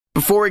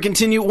Before we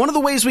continue, one of the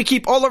ways we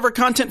keep all of our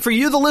content for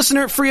you, the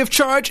listener, free of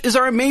charge is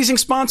our amazing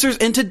sponsors,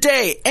 and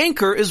today,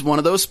 Anchor is one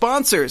of those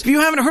sponsors. If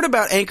you haven't heard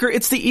about Anchor,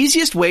 it's the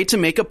easiest way to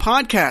make a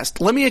podcast.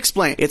 Let me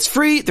explain. It's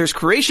free, there's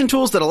creation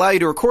tools that allow you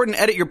to record and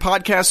edit your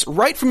podcasts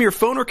right from your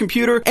phone or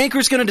computer.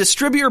 Anchor's going to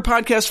distribute your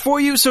podcast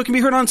for you so it can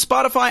be heard on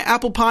Spotify,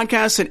 Apple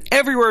Podcasts, and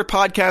everywhere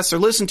podcasts are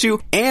listened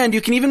to, and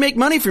you can even make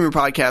money from your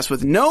podcast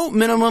with no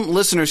minimum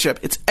listenership.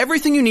 It's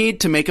everything you need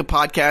to make a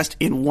podcast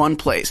in one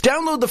place.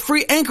 Download the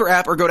free Anchor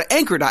app or go to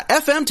anchor.fm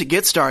to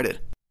get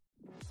started.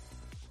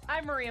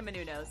 I'm Maria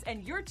Menounos,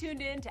 and you're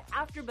tuned in to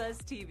AfterBuzz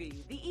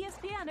TV, the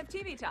ESPN of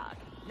TV talk.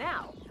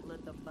 Now,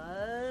 let the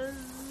buzz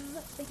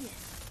begin.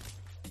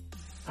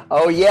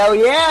 Oh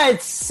yeah,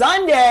 it's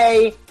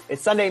Sunday.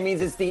 It's Sunday,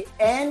 means it's the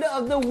end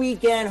of the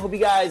weekend. Hope you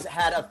guys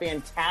had a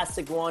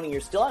fantastic one and you're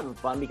still having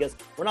fun because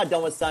we're not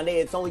done with Sunday.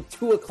 It's only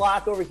 2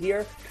 o'clock over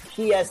here,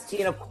 PST.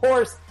 And of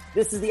course,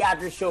 this is the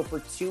after show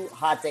for Too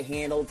Hot to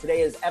Handle.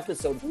 Today is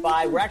episode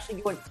 5. We're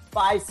actually doing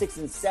 5, 6,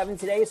 and 7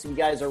 today. So if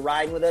you guys are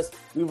riding with us,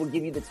 we will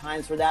give you the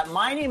times for that.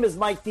 My name is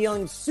Mike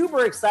Feeling.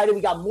 Super excited.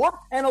 We got more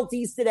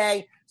penalties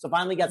today. So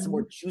finally got some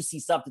more juicy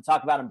stuff to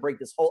talk about and break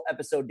this whole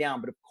episode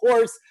down. But of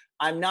course,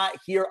 I'm not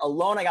here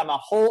alone. I got my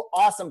whole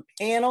awesome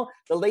panel.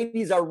 The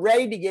ladies are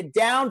ready to get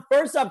down.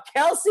 First up,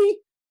 Kelsey.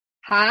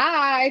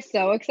 Hi.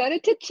 So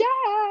excited to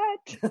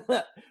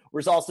chat.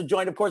 We're also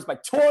joined, of course, by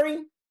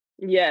Tori.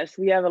 Yes,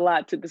 we have a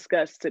lot to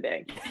discuss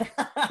today.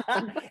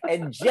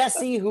 And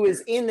Jessie, who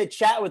is in the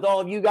chat with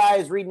all of you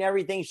guys, reading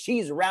everything.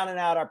 She's rounding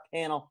out our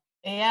panel.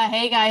 Yeah,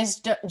 hey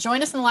guys,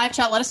 join us in the live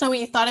chat. Let us know what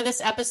you thought of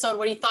this episode,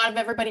 what you thought of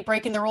everybody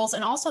breaking the rules,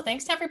 and also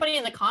thanks to everybody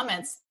in the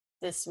comments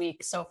this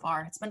week so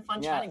far. It's been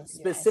fun chatting with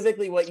you guys.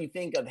 Specifically what you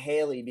think of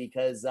Haley,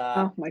 because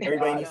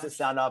everybody needs to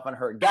sound off on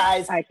her.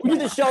 Guys, we do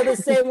the show the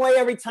same way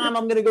every time.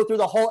 I'm going to go through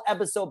the whole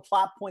episode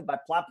plot point by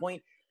plot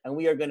point, and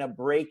we are going to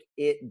break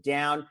it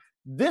down.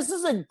 This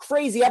is a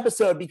crazy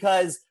episode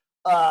because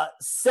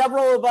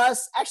several of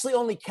us, actually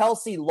only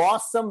Kelsey,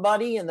 lost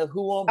somebody in the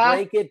Who Won't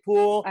Break It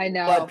pool. I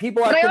know.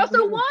 But I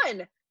also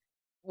won.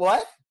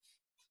 What?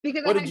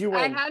 Because what did you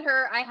win?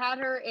 I had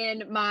her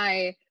in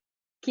my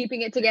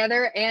keeping it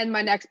together and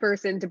my next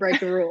person to break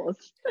the rules.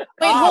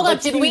 Wait, hold up.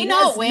 Did we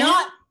not win?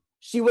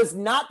 She was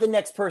not the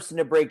next person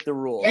to break the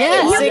rules.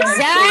 Yes,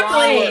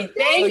 exactly.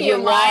 Thank you,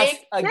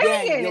 Mike.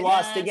 You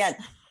lost again.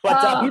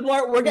 But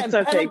we're getting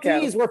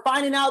penalties. We're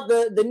finding out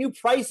the new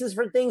prices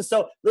for things.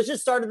 So let's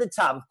just start at the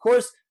top. Of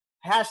course,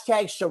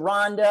 hashtag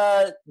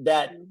Sharonda.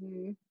 That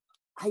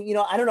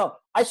I don't know.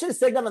 I should have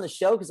said that on the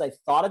show because I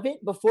thought of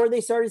it before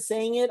they started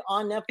saying it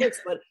on Netflix.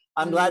 But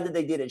I'm glad that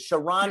they did it.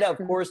 Sharonda, of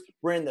course,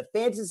 we're in the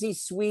fantasy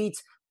suite,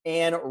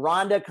 and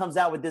Rhonda comes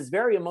out with this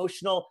very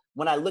emotional.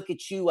 When I look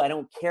at you, I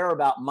don't care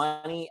about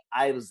money.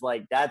 I was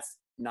like, that's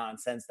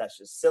nonsense. That's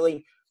just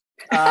silly.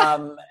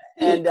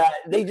 And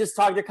they just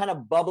talk, they're kind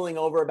of bubbling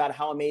over about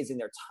how amazing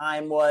their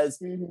time was.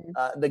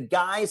 The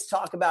guys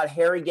talk about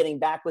Harry getting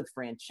back with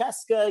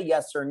Francesca,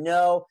 yes or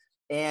no.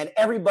 And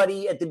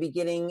everybody at the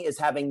beginning is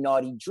having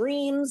naughty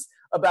dreams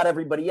about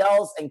everybody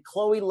else. And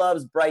Chloe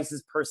loves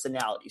Bryce's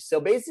personality. So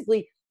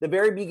basically, the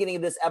very beginning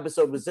of this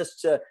episode was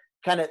just to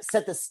kind of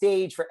set the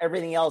stage for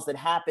everything else that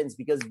happens,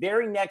 because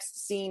very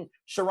next scene,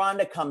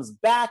 Sharonda comes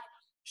back.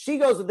 She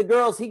goes with the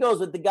girls. He goes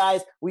with the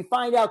guys. We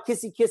find out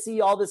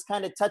kissy, all this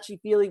kind of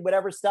touchy-feely,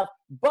 whatever stuff.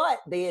 But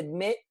they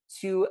admit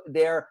to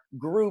their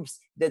groups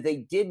that they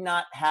did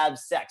not have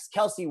sex.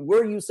 Kelsey,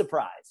 were you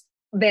surprised?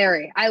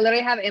 Very. I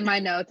literally have in my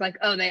notes, like,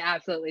 oh, they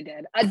absolutely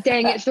did.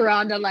 Dang it,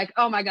 Sharonda. Like,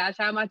 oh my gosh,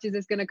 how much is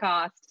this going to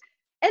cost?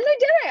 And they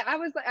did it. I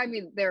was like, I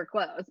mean, they were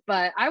close,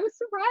 but I was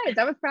surprised.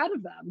 I was proud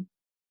of them.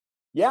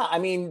 Yeah. I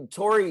mean,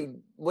 Tori,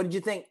 what did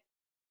you think?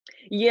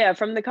 Yeah,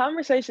 from the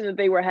conversation that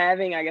they were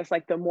having, I guess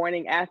like the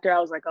morning after, I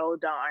was like, oh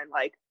darn,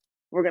 like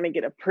we're gonna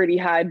get a pretty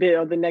high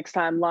bill the next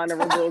time Lana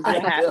reveals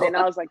what happened.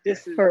 I was like,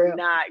 this is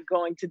not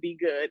going to be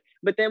good.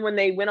 But then when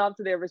they went off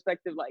to their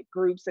respective like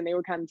groups and they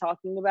were kind of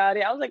talking about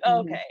it, I was like,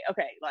 oh,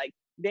 okay, like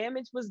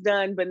damage was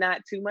done, but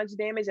not too much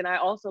damage. And I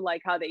also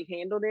like how they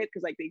handled it,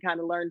 because like they kind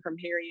of learned from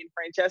Harry and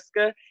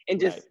Francesca and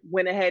just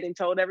went ahead and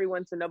told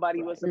everyone so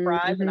nobody was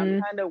surprised. And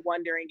I'm kind of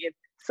wondering if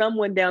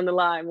someone down the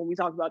line, when we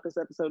talk about this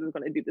episode, is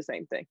going to do the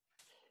same thing.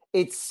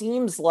 It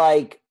seems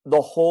like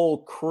the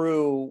whole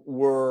crew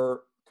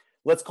were,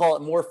 let's call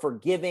it, more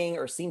forgiving,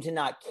 or seem to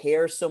not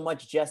care so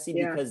much, Jessie,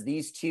 because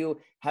these two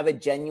have a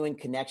genuine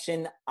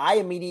connection. I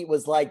immediately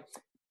was like,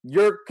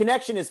 your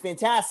connection is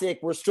fantastic.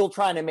 We're still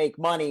trying to make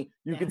money.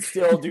 You can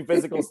still do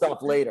physical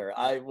stuff later.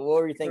 What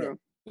were you thinking?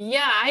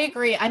 Yeah, I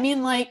agree. I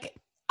mean, like,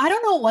 I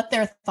don't know what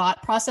their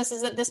thought process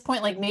is at this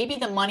point. Like, maybe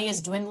the money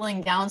is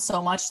dwindling down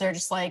so much. They're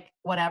just like,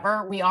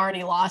 whatever. We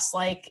already lost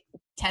like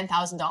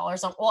 $10,000.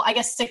 Well, I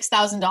guess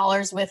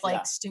 $6,000 with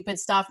like stupid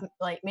stuff.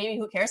 Like, maybe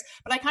who cares?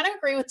 But I kind of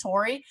agree with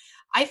Tori.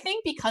 I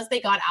think because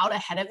they got out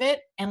ahead of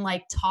it and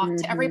like talked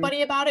to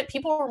everybody about it,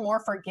 people were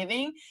more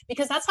forgiving,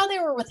 because that's how they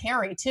were with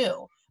Harry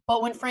too.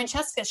 But when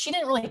Francesca, she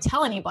didn't really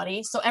tell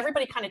anybody. So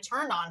everybody kind of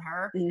turned on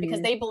her because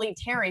they believed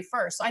Harry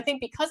first. So I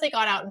think because they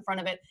got out in front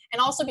of it,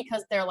 and also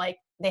because they're like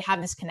they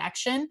have this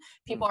connection.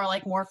 People are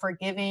like more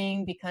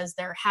forgiving because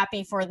they're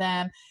happy for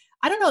them.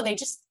 I don't know. They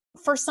just,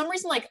 for some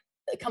reason, like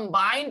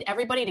combined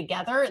everybody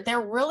together,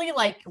 they're really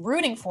like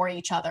rooting for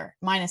each other,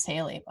 minus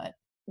Haley, but.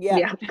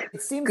 Yeah.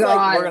 It seems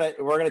like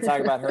we're gonna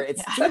talk about her. It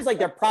seems like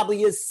there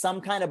probably is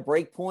some kind of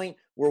break point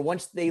where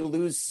once they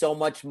lose so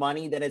much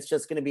money, then it's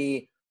just gonna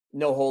be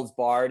no holds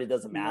barred. It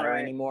doesn't matter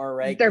anymore,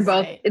 right? They're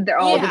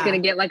all just gonna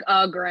get like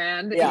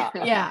 $1,000.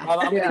 Yeah.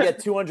 I'm gonna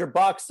get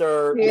 $200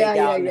 or make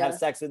out and have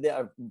sex with it.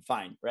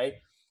 Fine, right?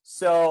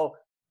 So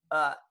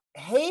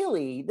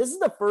Haley, this is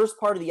the first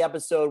part of the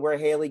episode where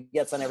Haley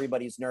gets on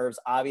everybody's nerves,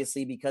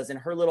 obviously, because in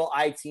her little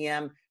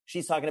ITM,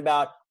 she's talking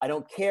about, I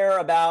don't care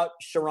about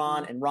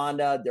Sharon and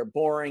Rhonda. They're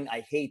boring.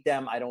 I hate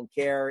them. I don't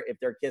care if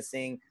they're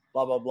kissing,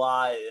 blah, blah,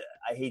 blah.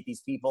 I hate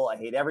these people. I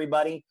hate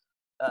everybody.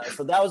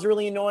 So that was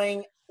really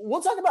annoying.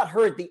 We'll talk about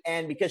her at the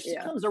end because she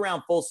comes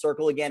around full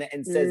circle again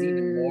and says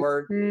even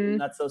more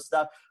nutso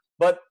stuff.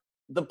 But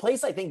the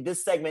place I think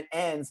this segment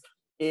ends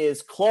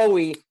is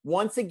Chloe,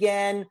 once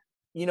again,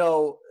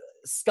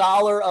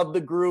 scholar of the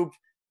group,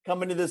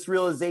 coming to this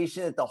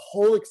realization that the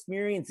whole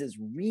experience is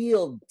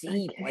real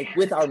deep, like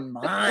with our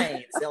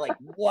minds. They're like,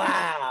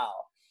 wow.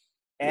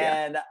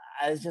 And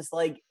I was just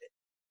like,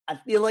 I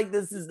feel like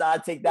this does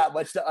not take that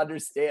much to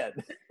understand.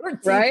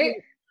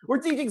 We're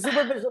teaching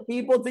superficial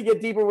people to get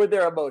deeper with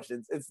their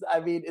emotions.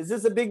 Is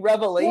this a big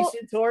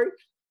revelation, Tori?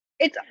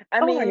 It's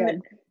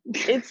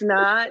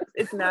not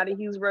a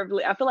huge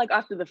revelation. I feel like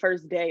after the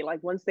first day,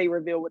 like once they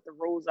reveal what the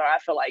rules are, I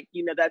feel like,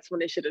 that's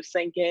when it should have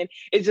sank in.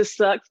 It just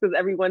sucks because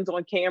everyone's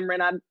on camera,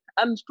 and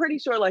I'm pretty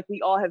sure like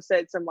we all have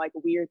said some like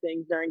weird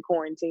things during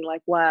quarantine.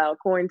 Like, wow,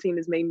 quarantine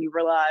has made me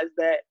realize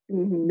that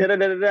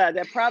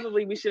that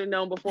probably we should have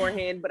known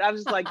beforehand. But I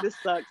was just like, this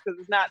sucks because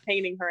it's not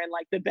painting her in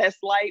like the best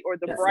light or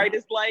the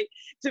brightest light,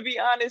 to be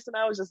honest. And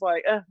I was just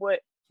like, what?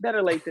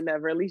 Better late than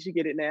never. At least you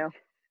get it now.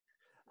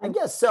 I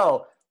guess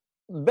so.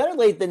 Better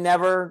late than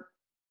never.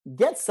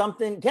 Get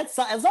something,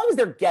 as long as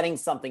they're getting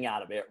something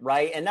out of it,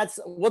 right? And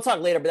we'll talk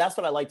later, but that's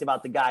what I liked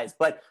about the guys.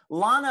 But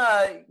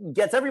Lana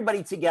gets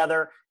everybody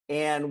together,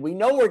 and we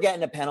know we're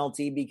getting a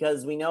penalty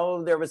because we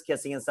know there was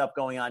kissing and stuff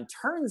going on.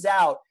 Turns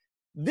out,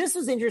 this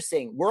is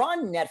interesting. We're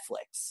on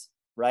Netflix,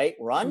 right?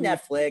 We're on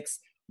Netflix.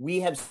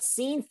 We have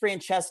seen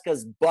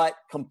Francesca's butt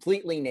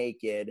completely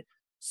naked.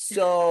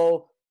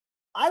 So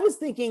I was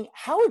thinking,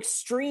 how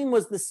extreme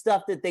was the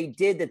stuff that they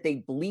did that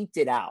they bleeped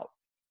it out?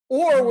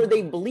 Or were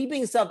they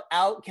bleeping stuff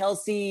out,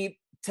 Kelsey,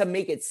 to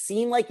make it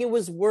seem like it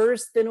was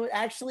worse than it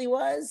actually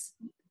was?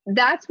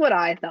 That's what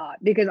I thought,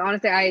 because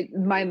honestly,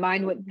 my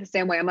mind went the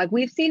same way. I'm like,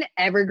 we've seen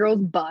every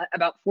girl's butt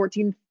about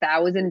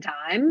 14,000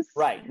 times.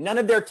 Right. None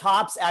of their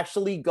tops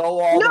actually go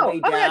all the way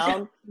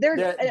down.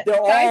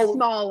 They're all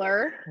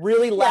smaller.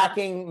 Really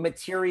lacking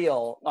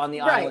material on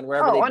the island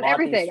wherever they bought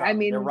everything. These from.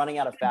 They're running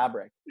out of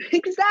fabric.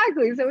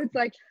 Exactly. So it's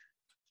like,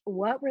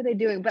 what were they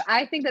doing? But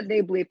I think that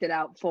they bleeped it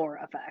out for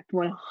effect,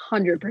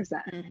 100%.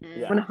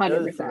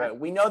 100%. Right.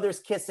 We know there's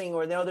kissing,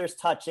 or we know there's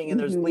touching, and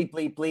there's bleep,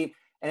 bleep, bleep.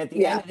 And at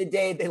the end of the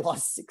day, they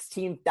lost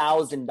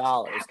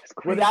 $16,000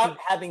 without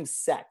having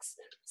sex.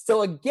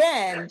 So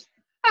again,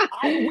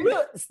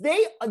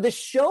 the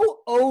show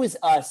owes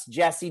us,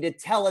 Jesse, to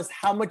tell us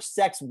how much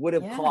sex would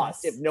have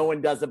cost if no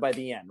one does it by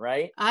the end,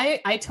 right?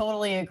 I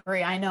totally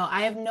agree. I know.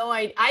 I have no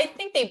idea. I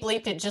think they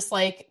bleeped it just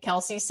like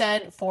Kelsey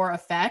said, for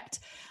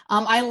effect.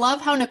 I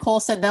love how Nicole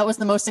said that was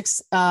the most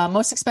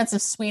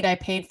expensive suite I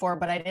paid for,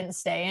 but I didn't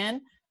stay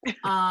in.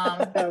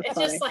 It's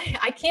just like,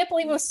 I can't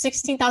believe it was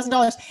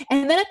 $16,000.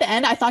 And then at the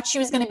end, I thought she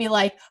was going to be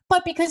like,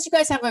 but because you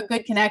guys have a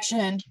good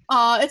connection,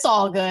 it's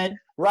all good.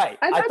 Right.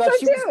 I thought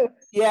so too.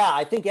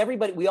 I think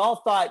we all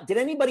thought, did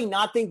anybody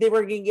not think they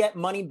were going to get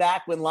money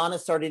back when Lana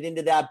started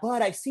into that?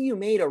 But I see you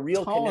made a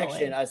real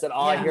connection. I said,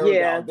 here we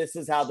go. This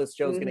is how this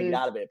show's going to get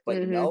out of it.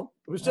 But no,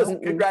 it was just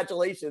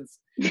congratulations.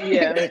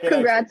 Yeah.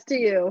 Congrats to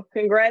you.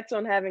 Congrats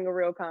on having a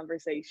real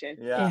conversation.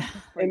 Yeah.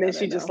 And then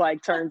she just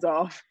like turns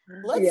off.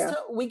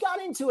 We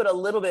got into it a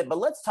little bit, but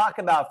let's talk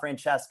about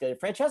Francesca.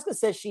 Francesca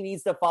says she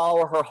needs to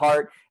follow her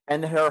heart,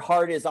 and her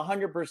heart is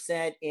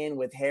 100% in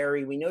with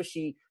Harry. We know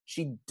she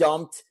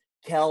dumped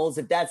Kells,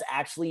 if that's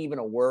actually even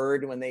a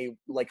word, when they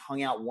like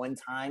hung out one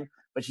time,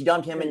 but she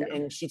dumped him,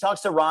 and she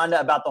talks to Rhonda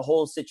about the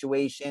whole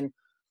situation.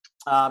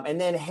 And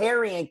then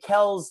Harry and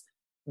Kells,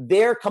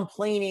 they're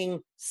complaining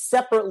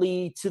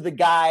separately to the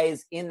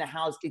guys in the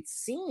house. It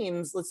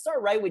seems, let's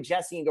start right with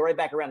Jesse and go right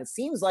back around. It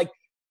seems like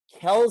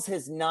Kells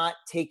has not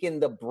taken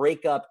the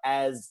breakup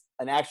as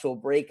an actual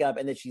breakup,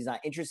 and that she's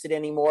not interested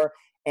anymore.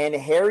 And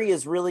Harry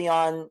is really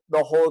on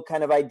the whole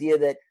kind of idea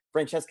that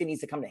Francesca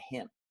needs to come to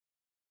him.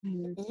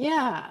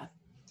 Yeah.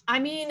 I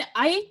mean,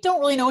 I don't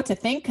really know what to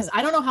think, because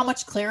I don't know how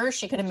much clearer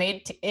she could have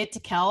made it to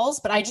Kells,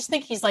 but I just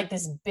think he's like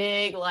this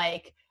big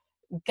like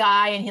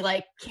guy, and he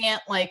like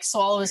can't like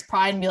swallow his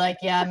pride and be like,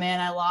 yeah, man,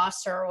 I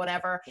lost her or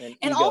whatever.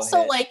 And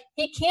also like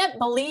he can't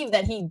believe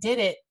that he did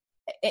it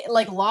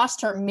like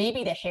lost her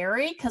maybe to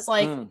Harry, because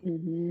like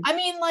I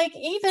mean, like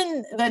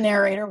even the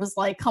narrator was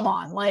like, come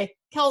on, like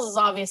Kells is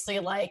obviously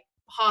like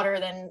hotter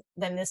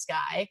than this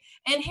guy.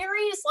 And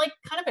Harry is like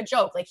kind of a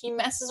joke. Like he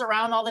messes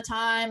around all the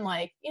time,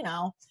 like, you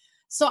know.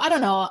 So I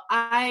don't know.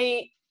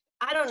 I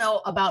don't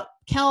know about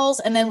Kels.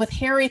 And then with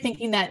Harry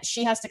thinking that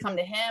she has to come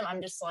to him,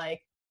 I'm just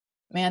like,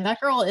 man,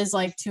 that girl is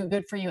like too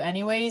good for you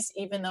anyways,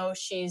 even though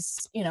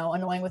she's, you know,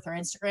 annoying with her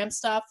Instagram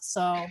stuff.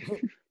 So I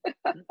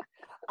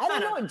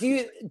don't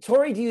know.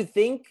 Tori, do you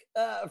think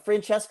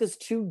Francesca's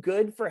too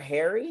good for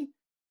Harry?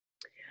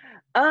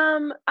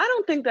 I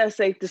don't think that's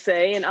safe to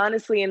say. And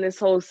honestly, in this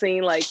whole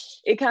scene, like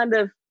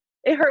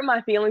it hurt my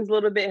feelings a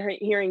little bit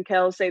hearing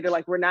Kel say that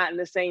like we're not in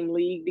the same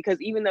league,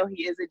 because even though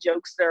he is a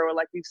jokester, or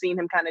like we've seen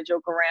him kind of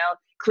joke around,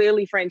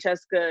 clearly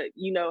Francesca,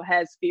 you know,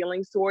 has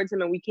feelings towards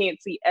him, and we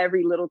can't see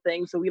every little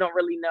thing, so we don't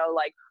really know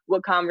like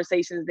what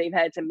conversations they've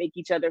had to make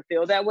each other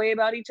feel that way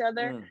about each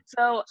other.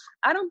 So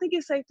I don't think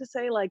it's safe to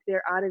say like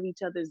they're out of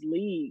each other's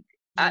league.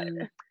 I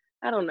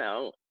don't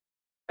know.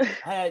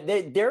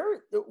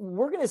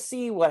 We're going to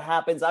see what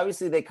happens.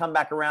 Obviously, they come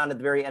back around at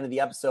the very end of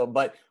the episode,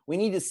 but we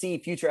need to see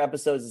future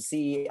episodes to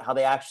see how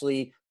they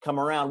actually come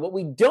around. What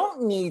we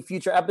don't need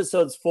future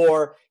episodes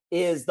for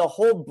is the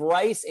whole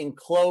Bryce and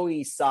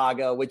Chloe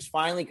saga, which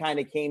finally kind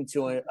of came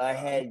to a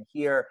head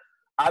here.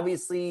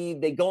 Obviously,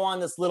 they go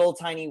on this little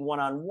tiny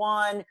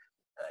one-on-one.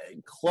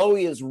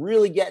 Chloe is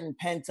really getting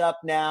pent up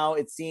now,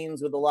 it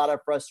seems, with a lot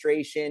of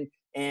frustration,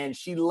 and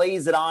she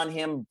lays it on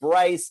him.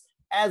 Bryce,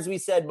 as we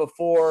said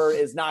before,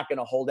 is not going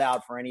to hold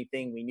out for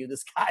anything. We knew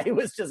this guy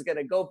was just going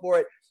to go for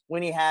it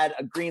when he had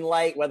a green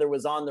light, whether it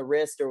was on the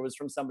wrist or it was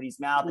from somebody's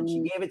mouth, and she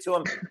gave it to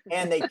him,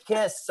 and they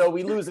kissed. So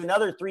we lose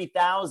another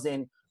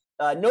 $3,000.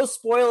 No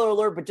spoiler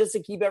alert, but just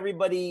to keep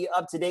everybody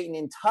up to date and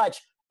in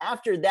touch,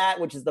 after that,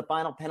 which is the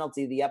final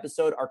penalty of the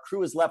episode, our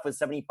crew is left with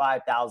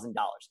 $75,000.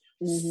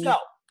 So,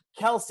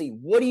 Kelsey,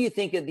 what do you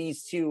think of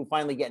these two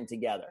finally getting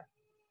together?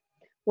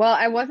 Well,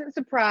 I wasn't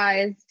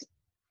surprised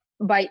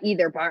by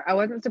either part. I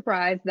wasn't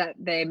surprised that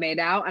they made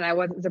out, and I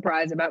wasn't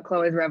surprised about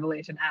Chloe's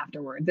revelation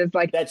afterwards. It's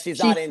like that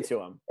she's not into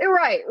him.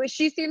 Right.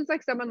 She seems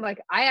like someone, like,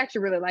 I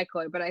actually really like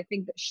Chloe, but I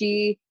think that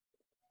she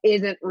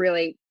isn't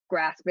really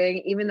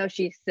grasping, even though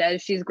she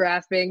says she's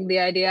grasping the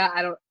idea.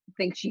 I don't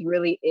think she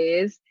really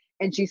is.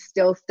 And she's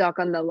still stuck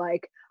on the,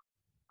 like,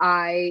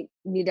 I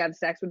need to have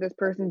sex with this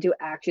person to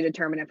actually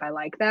determine if I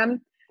like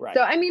them. Right.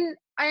 So, I mean,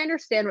 I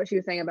understand what she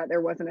was saying about there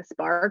wasn't a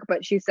spark,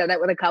 but she said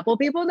that with a couple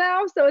people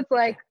now. So it's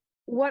like,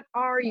 what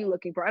are you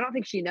looking for? I don't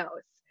think she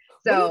knows.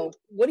 So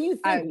what do you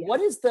think?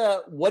 What is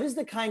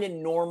the kind of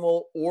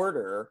normal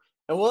order?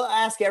 And we'll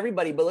ask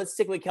everybody, but let's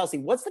stick with Kelsey.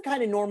 What's the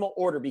kind of normal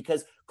order?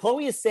 Because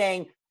Chloe is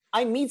saying,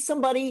 I meet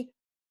somebody,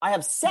 I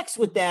have sex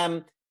with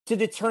them to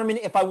determine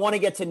if I want to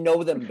get to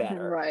know them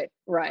better.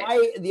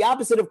 Right. The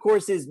opposite, of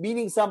course, is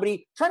meeting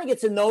somebody, trying to get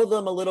to know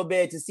them a little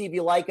bit to see if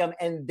you like them,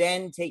 and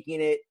then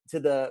taking it to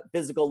the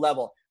physical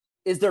level.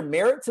 Is there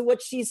merit to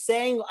what she's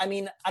saying? I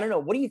mean, I don't know.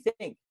 What do you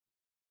think?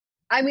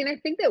 I mean, I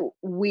think that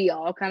we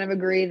all kind of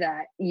agree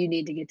that you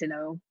need to get to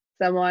know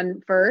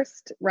someone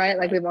first, right?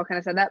 Like we've all kind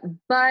of said that.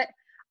 But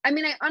I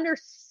mean, I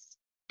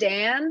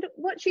understand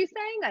what she's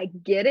saying. I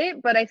get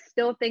it, but I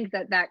still think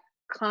that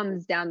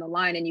comes down the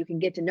line, and you can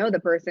get to know the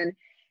person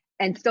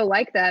and still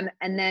like them,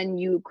 and then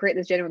you create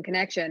this genuine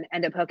connection,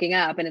 end up hooking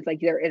up, and it's like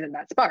there isn't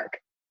that spark.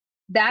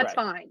 That's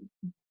fine.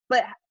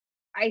 But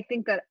I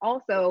think that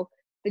also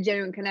the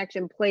genuine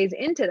connection plays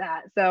into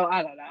that. So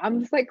I don't know. I'm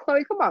just like,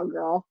 Chloe, come on,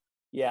 girl.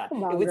 Yeah,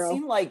 it would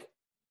seem like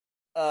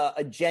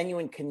a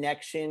genuine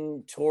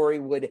connection, Tori,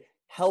 would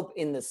help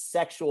in the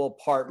sexual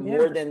part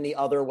more than the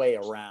other way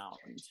around.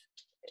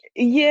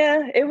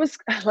 Yeah, it was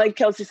like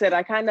Kelsey said,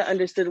 I kind of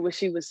understood what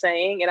she was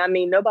saying. And I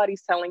mean,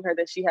 nobody's telling her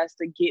that she has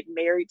to get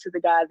married to the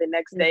guy the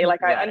next day.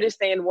 Like, I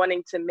understand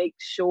wanting to make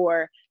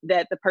sure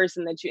that the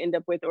person that you end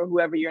up with, or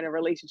whoever you're in a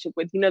relationship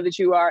with, you know, that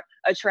you are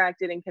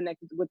attracted and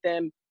connected with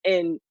them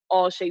in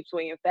all shapes,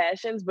 way, and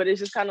fashions. But it's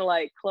just kind of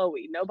like,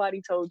 Chloe,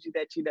 nobody told you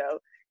that, you know,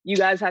 you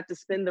guys have to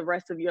spend the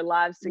rest of your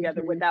lives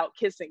together without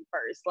kissing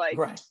first. Like,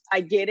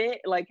 I get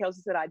it. Like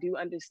Kelsey said, I do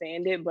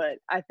understand it, but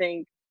I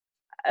think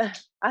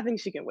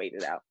she can wait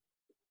it out.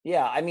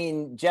 Yeah. I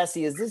mean, Jesse,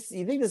 you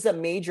think this is a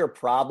major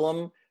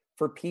problem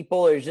for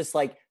people? Or just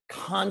like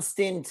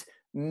constant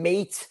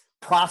mate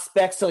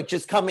prospects, like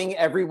just coming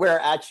everywhere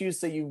at you?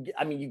 So you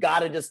got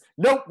to just,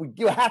 nope,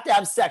 you have to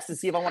have sex to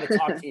see if I want to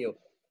talk to you.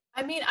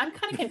 I mean, I'm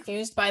kind of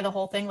confused by the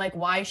whole thing, like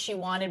why she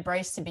wanted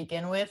Bryce to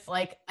begin with.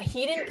 Like,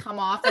 he didn't come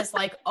off as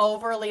like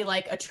overly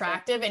like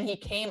attractive, and he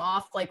came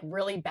off like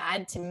really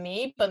bad to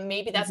me, but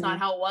maybe that's not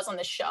how it was on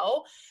the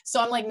show. So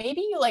I'm like,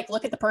 maybe you like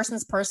look at the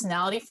person's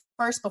personality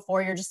first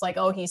before you're just like,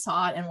 oh, he's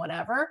hot and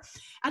whatever.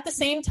 At the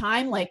same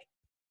time, like,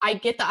 I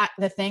get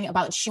the thing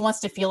about she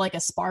wants to feel like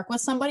a spark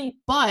with somebody,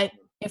 but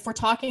if we're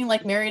talking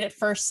like Married at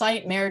First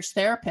Sight, marriage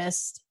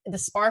therapist, the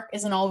spark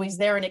isn't always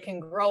there, and it can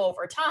grow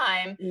over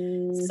time.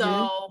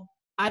 So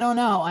I don't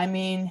know. I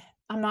mean,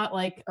 I'm not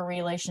like a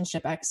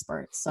relationship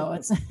expert, so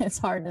it's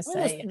hard to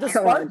say. The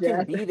spark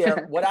can be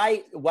there. What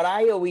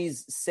I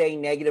always say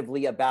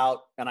negatively about,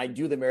 and I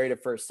do the Married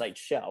at First Sight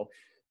show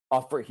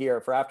for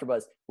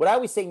AfterBuzz. What I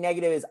always say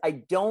negative is I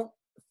don't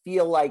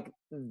feel like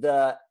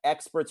the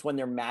experts, when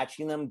they're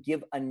matching them,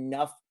 give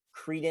enough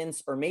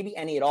credence, or maybe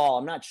any at all,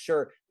 I'm not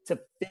sure, to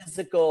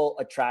physical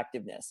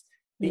attractiveness.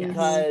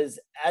 Because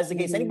as the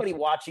case, anybody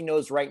watching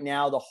knows right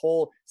now, the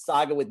whole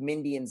saga with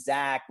Mindy and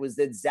Zach was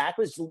that Zach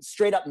was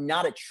straight up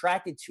not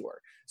attracted to her.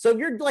 So if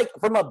you're like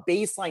from a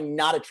baseline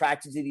not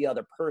attracted to the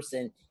other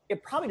person,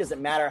 it probably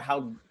doesn't matter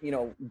how,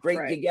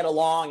 great you get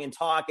along and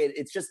talk.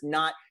 It's just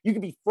not, you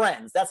can be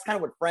friends. That's kind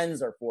of what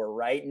friends are for,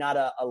 right? Not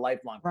a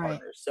lifelong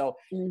partner. So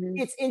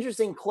it's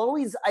interesting.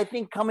 Chloe's, I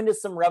think, coming to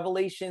some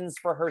revelations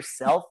for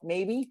herself.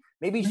 Maybe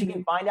she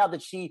can find out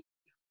that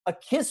a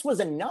kiss was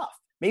enough.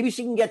 Maybe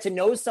she can get to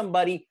know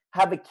somebody,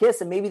 have a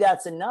kiss, and maybe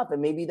that's enough.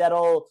 And maybe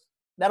that'll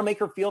make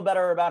her feel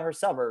better about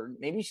herself. Or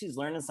maybe she's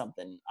learning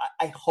something.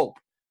 I hope.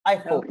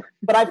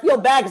 But I feel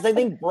bad because I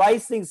think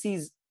Bryce thinks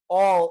he's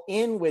all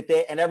in with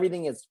it and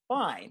everything is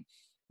fine,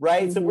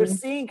 right? So we're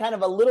seeing kind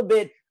of a little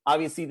bit,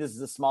 obviously this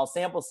is a small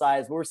sample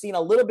size, but we're seeing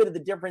a little bit of the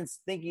difference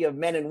thinking of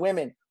men and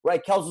women,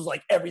 right? Kels was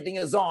like, everything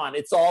is on.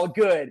 It's all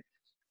good.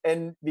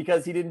 And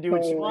because he didn't do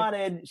what she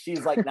wanted,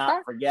 she's like,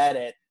 nah, forget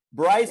it.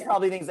 Bryce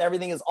probably thinks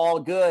everything is all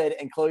good,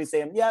 and Chloe's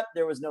saying, yep,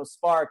 there was no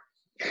spark.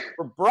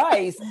 For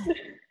Bryce, I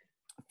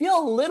feel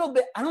a little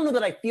bit, I don't know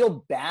that I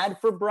feel bad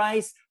for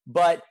Bryce,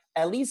 but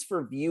at least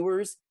for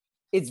viewers,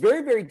 it's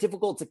very, very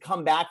difficult to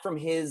come back from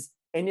his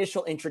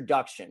initial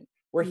introduction,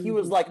 where he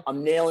was like,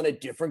 I'm nailing a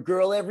different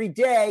girl every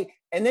day.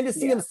 And then to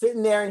see him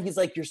sitting there and he's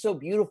like, you're so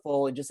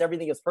beautiful and just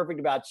everything is perfect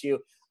about you.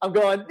 I'm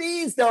going,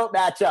 these don't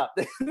match up.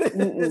 This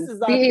is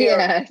not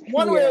fair.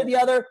 One way or the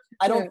other.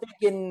 I don't think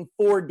in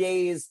 4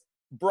 days,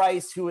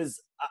 Bryce, who is,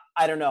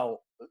 I don't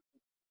know,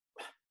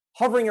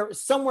 hovering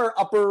somewhere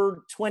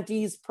upper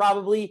 20s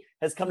probably,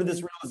 has come to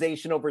this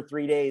realization over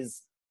 3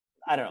 days.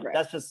 I don't know.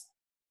 That's just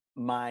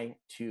my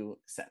 2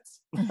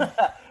 cents.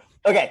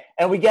 Okay.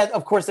 And we get,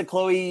 of course, that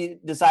Chloe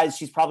decides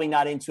she's probably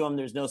not into him.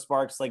 There's no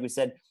sparks. Like we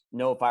said,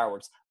 no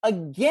fireworks.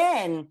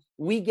 Again,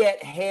 we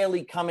get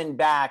Haley coming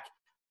back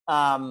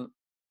and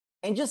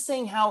just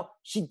saying how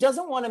she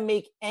doesn't want to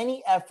make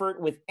any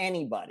effort with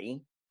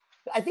anybody.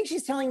 I think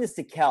she's telling this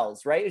to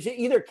Kels, right? Is it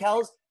either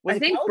Kels? I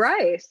think Kels?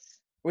 Bryce.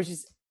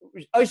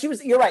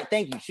 You're right.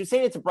 Thank you. She was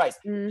saying it to Bryce.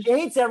 She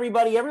hates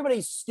everybody.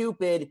 Everybody's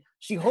stupid.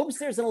 She hopes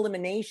there's an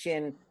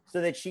elimination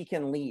so that she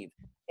can leave.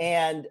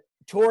 And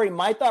Tori,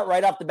 my thought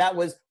right off the bat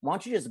was, why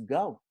don't you just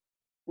go?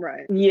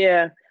 Right.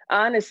 Yeah.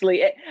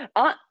 Honestly,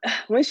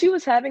 when she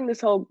was having this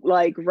whole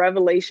like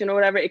revelation or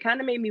whatever, it kind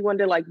of made me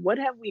wonder, like, what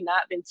have we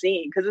not been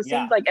seeing? Because it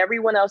seems like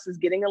everyone else is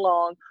getting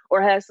along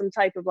or has some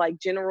type of like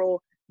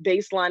general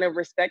baseline of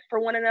respect for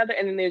one another,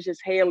 and then there's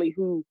just Haley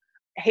who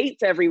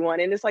hates everyone.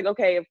 And it's like,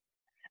 okay,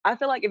 I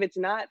feel like if it's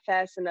not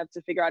fast enough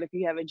to figure out if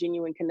you have a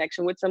genuine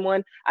connection with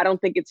someone, I don't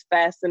think it's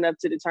fast enough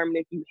to determine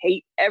if you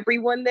hate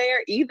everyone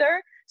there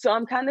either. So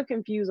I'm kind of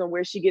confused on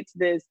where she gets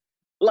this.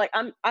 Like,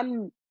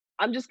 I'm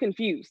just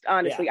confused,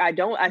 honestly. I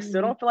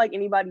still don't feel like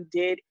anybody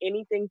did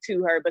anything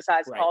to her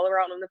besides call her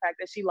out on the fact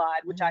that she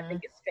lied, which I think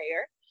is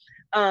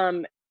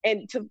fair.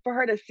 And for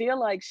her to feel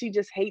like she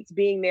just hates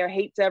being there,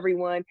 hates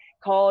everyone,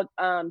 called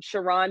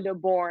Sharonda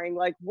boring.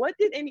 Like,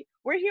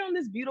 we're here on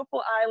this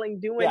beautiful island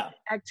doing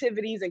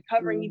activities and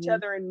covering each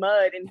other in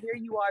mud. And here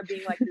you are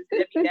being like this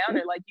Debbie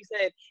Downer. Like you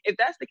said, if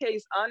that's the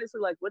case,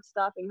 honestly, like, what's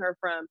stopping her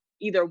from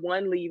either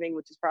one, leaving,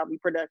 which is probably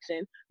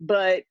production,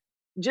 but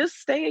just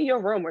stay in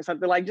your room or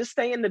something. Like, just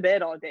stay in the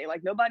bed all day.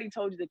 Like, nobody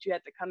told you that you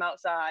had to come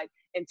outside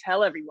and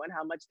tell everyone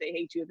how much they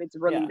hate you if it's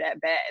really that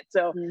bad.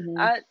 So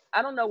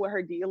I don't know what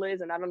her deal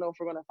is, and I don't know if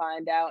we're going to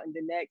find out in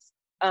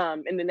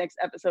the next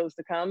episodes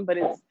to come, but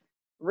it's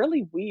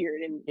really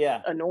weird and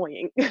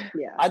annoying.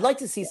 I'd like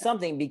to see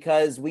something,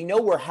 because we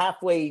know we're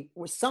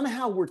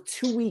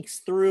 2 weeks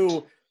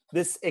through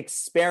this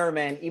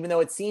experiment, even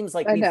though it seems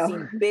like we've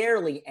seen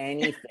barely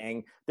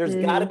anything. There's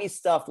got to be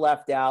stuff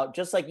left out.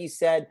 Just like you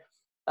said,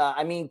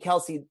 I mean,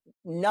 Kelsey,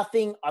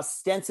 nothing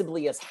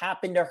ostensibly has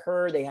happened to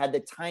her. They had the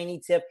tiny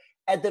tip.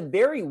 At the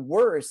very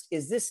worst,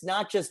 is this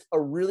not just a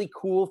really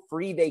cool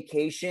free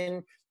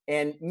vacation?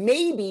 And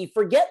maybe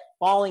forget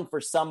falling for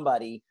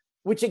somebody,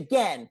 which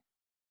again,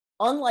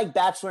 unlike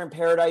Bachelor in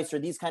Paradise or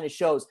these kind of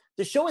shows,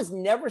 the show has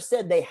never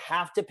said they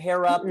have to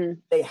pair up.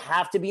 They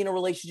have to be in a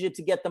relationship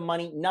to get the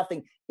money.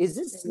 Nothing. Is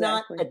this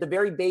not at the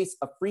very base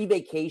a free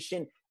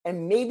vacation?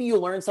 And maybe you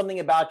learn something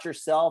about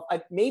yourself.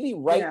 Maybe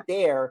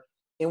there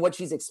in what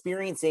she's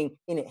experiencing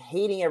in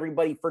hating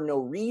everybody for no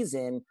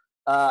reason.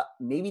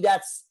 Maybe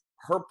that's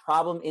her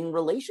problem in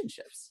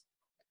relationships.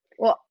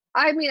 Well,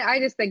 I mean, I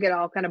just think it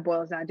all kind of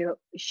boils down to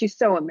she's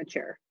so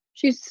immature.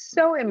 She's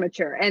so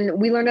immature.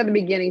 And we learned at the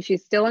beginning,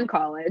 she's still in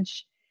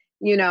college,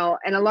 and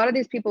a lot of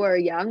these people are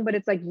young, but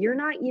it's like, you're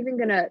not even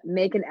going to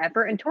make an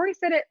effort. And Tori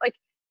said it, like,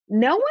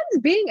 no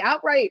one's being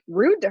outright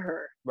rude to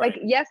her. Right.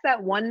 Like, yes,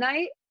 that one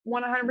night,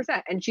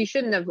 100%. And she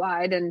shouldn't have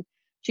lied. And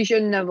she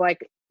shouldn't have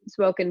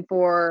spoken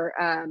for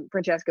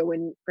Francesca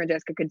when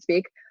Francesca could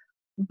speak.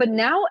 But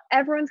now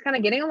everyone's kind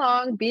of getting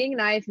along, being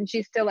nice, and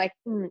she's still like,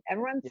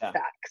 everyone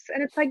sucks.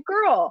 And it's like,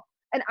 girl,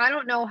 And I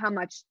don't know how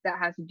much that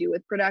has to do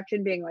with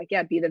production being like,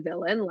 yeah, be the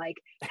villain, like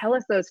tell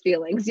us those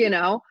feelings, you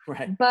know?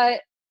 Right.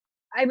 But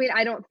I mean,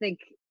 I don't think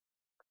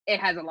it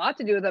has a lot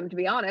to do with them, to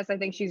be honest. I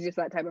think she's just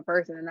that type of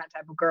person and that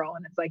type of girl.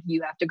 And it's like,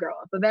 you have to grow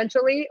up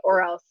eventually,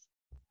 or else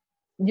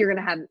you're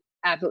going to have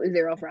absolutely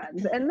zero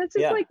friends. And that's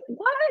just like,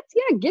 what?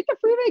 Yeah, get the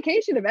free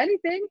vacation, if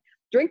anything.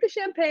 Drink the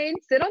champagne,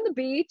 sit on the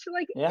beach,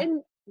 like,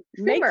 and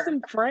make some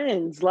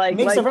friends. Like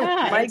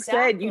Mike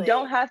said, you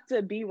don't have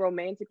to be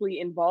romantically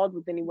involved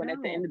with anyone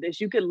at the end of this.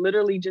 You could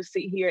literally just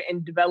sit here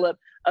and develop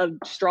a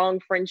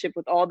strong friendship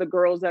with all the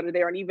girls that are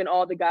there and even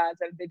all the guys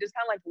that are there. Just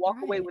kind of like walk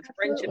away with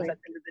friendships at the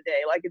end of the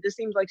day. Like, it just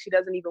seems like she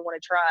doesn't even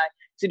want to try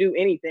to do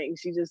anything.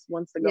 She just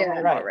wants to go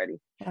home already.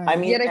 I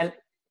mean, and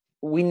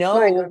we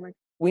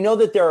know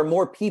that there are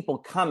more people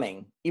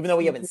coming, even though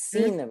we haven't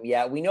seen them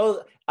yet. We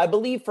know, I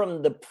believe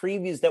from the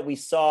previews that we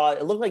saw,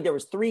 it looked like there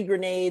was 3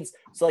 grenades.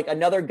 So like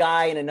another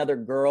guy and another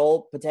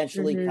girl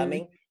potentially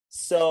coming.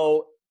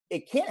 So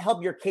it can't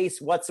help your case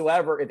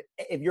whatsoever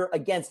if you're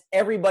against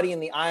everybody in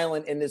the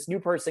island and this new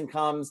person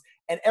comes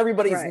and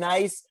everybody's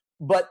nice,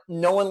 but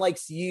no one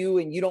likes you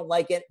and you don't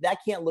like it. That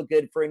can't look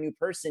good for a new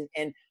person.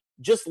 And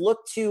just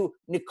look to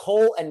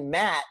Nicole and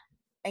Matt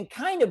and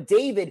kind of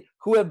David,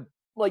 who have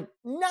like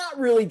not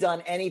really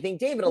done anything.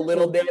 David a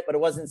little bit, but it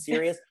wasn't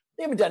serious.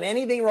 They haven't done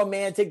anything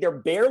romantic. They're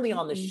barely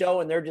on the show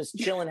and they're just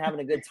chilling, having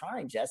a good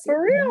time, Jesse.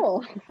 For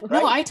real.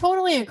 No, I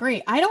totally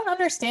agree. I don't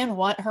understand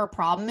what her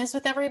problem is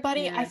with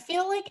everybody. I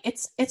feel like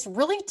it's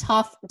really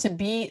tough to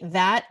be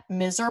that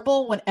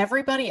miserable when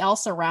everybody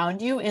else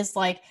around you is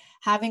like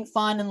having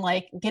fun and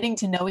like getting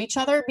to know each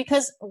other,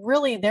 because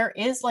really there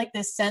is like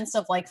this sense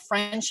of like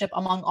friendship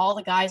among all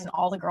the guys and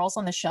all the girls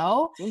on the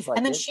show.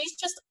 And then she's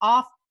just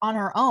off on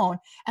her own.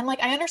 And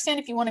like, I understand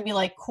if you want to be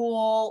like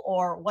cool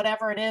or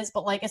whatever it is,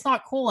 but like, it's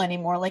not cool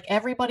anymore. Like,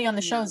 everybody on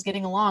the show is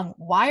getting along.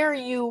 Why are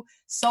you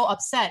so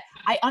upset?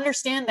 I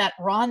understand that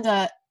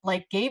Rhonda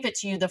like gave it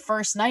to you the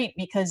first night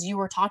because you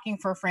were talking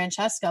for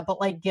Francesca,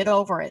 but like, get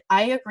over it.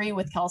 I agree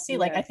with Kelsey.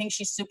 Like, I think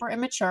she's super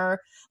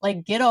immature.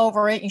 Like, get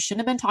over it. You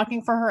shouldn't have been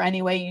talking for her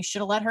anyway. You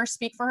should have let her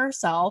speak for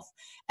herself.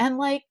 And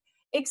like,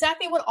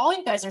 exactly what all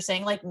you guys are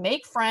saying, like,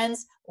 make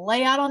friends,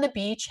 lay out on the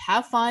beach,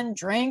 have fun,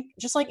 drink,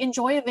 just like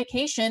enjoy a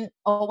vacation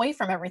away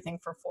from everything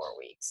for 4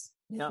 weeks.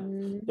 Yeah.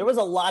 There was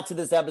a lot to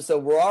this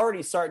episode. We're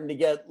already starting to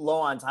get low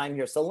on time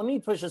here. So let me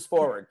push us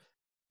forward.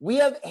 We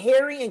have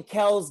Harry and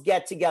Kels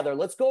get together.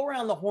 Let's go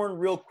around the horn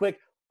real quick.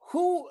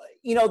 Who,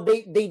 you know,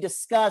 they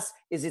discuss,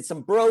 is it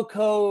some bro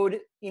code,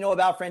 you know,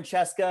 about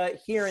Francesca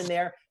here and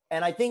there.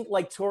 And I think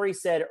like Tori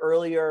said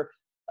earlier,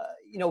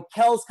 you know,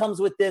 Kels comes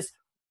with this,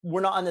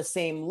 we're not on the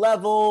same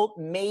level,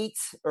 mate,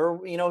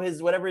 or, you know,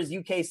 his, whatever his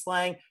UK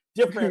slang,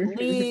 different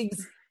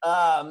leagues.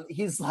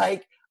 He's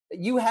like,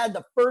 you had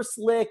the first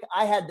lick,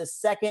 I had the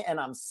second, and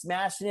I'm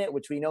smashing it,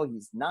 which we know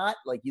he's not.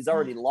 Like, he's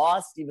already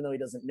lost, even though he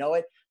doesn't know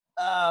it.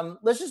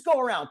 Let's just go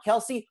around.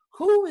 Kelsey,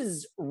 who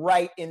is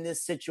right in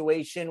this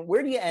situation?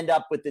 Where do you end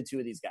up with the two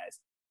of these guys?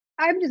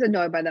 I'm just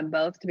annoyed by them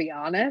both, to be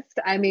honest.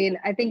 I mean,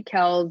 I think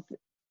Kels,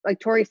 like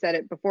Tori said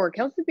it before,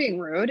 Kels is being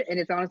rude, and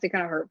it's honestly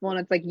kind of hurtful. And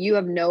it's like, you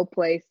have no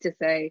place to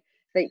say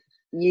that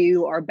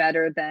you are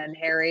better than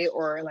Harry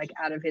or like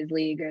out of his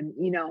league. And,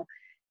 you know,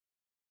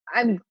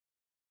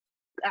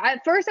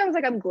 at first I was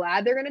like, I'm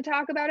glad they're going to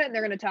talk about it and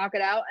they're going to talk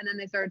it out. And then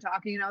they started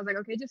talking and I was like,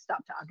 okay, just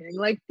stop talking.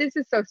 Like, this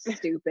is so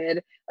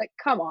stupid. Like,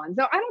 come on.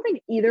 So I don't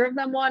think either of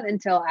them won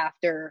until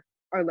after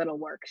our little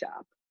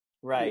workshop.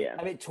 Right. Yeah.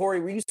 I mean, Tori,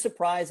 were you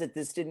surprised that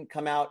this didn't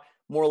come out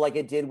more like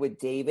it did with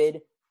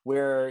David,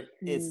 where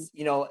it's,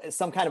 you know,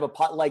 some kind of a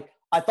pot, like,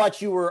 I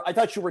thought you were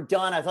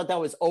done. I thought that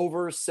was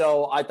over.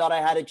 So I thought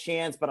I had a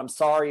chance, but I'm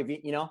sorry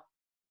if you know.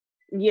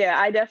 Yeah,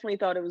 I definitely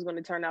thought it was going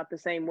to turn out the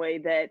same way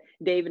that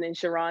David and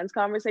Sharon's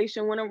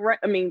conversation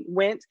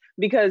went,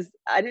 because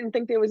I didn't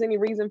think there was any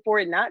reason for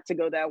it not to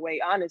go that way,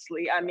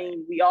 honestly. I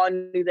mean, we all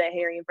knew that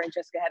Harry and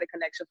Francesca had a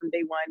connection from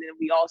day one, and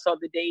we all saw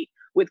the date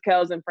with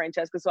Kels and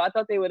Francesca. So I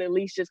thought they would at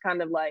least just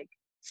kind of like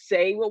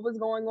say what was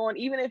going on,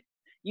 even if,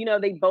 you know,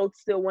 they both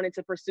still wanted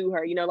to pursue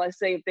her. You know, let's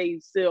say if they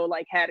still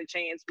like had a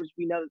chance, which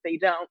we know that they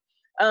don't.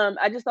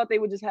 I just thought they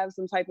would just have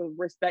some type of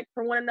respect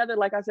for one another.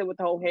 Like I said, with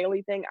the whole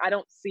Haley thing, I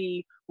don't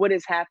see what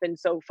has happened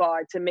so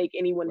far to make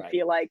anyone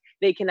feel like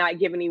they cannot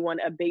give anyone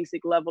a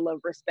basic level of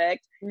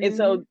respect. And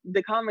so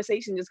the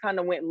conversation just kind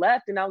of went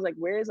left. And I was like,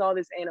 where is all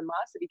this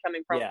animosity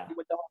coming from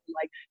with the whole,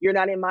 like, you're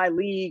not in my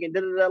league and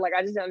da-da-da. Like,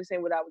 I just didn't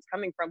understand where that was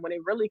coming from, when it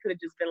really could have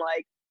just been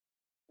like,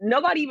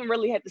 nobody even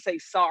really had to say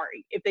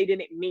sorry if they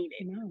didn't mean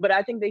it. But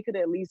I think they could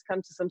at least come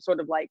to some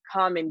sort of like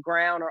common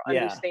ground or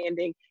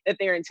understanding that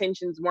their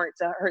intentions weren't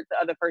to hurt the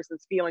other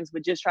person's feelings,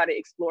 but just try to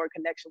explore a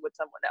connection with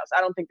someone else. I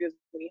don't think there's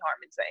any harm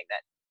in saying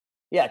that.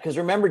 Yeah, because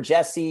remember,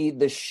 Jesse,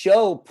 the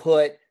show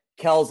put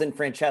Kels and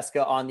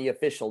Francesca on the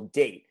official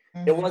date.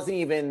 It wasn't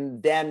even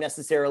them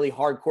necessarily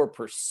hardcore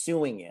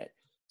pursuing it.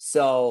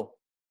 So.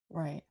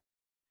 Right.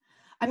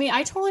 I mean,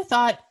 I totally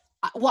thought,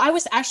 well, I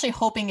was actually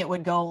hoping it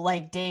would go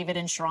like David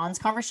and Sharon's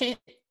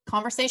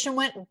conversation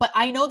went, but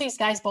I know these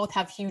guys both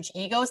have huge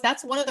egos.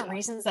 That's one of the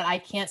reasons that I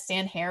can't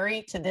stand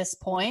Harry to this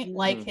point.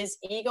 Like his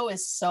ego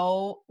is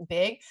so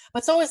big,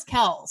 but so is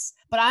Kells.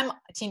 But I'm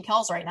Team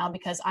Kells right now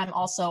because I'm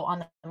also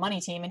on the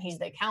money team and he's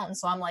the accountant.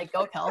 So I'm like,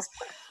 go Kells.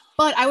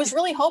 But I was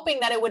really hoping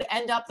that it would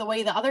end up the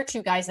way the other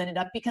two guys ended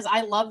up because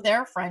I love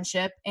their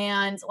friendship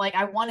and like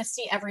I want to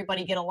see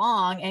everybody get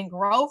along and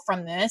grow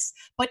from this.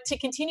 But to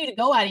continue to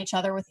go at each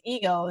other with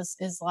egos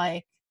is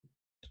like,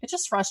 it's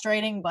just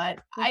frustrating. But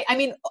I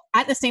mean,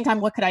 at the same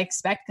time, what could I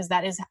expect? Because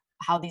that is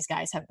how these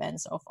guys have been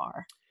so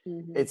far.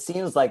 It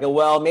seems like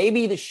well,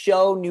 maybe the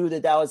show knew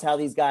that was how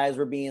these guys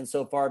were being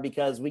so far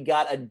because we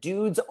got a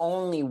dudes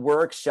only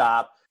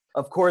workshop,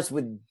 of course,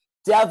 with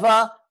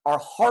Deva, our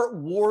heart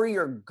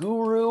warrior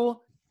guru.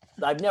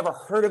 I've never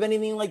heard of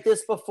anything like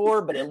this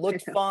before, but it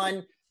looked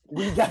fun.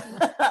 We're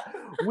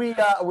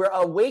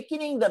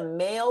awakening the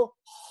male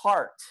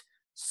heart.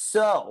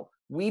 So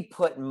we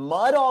put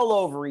mud all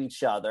over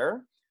each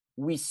other.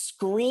 We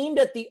screamed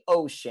at the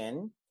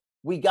ocean.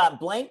 We got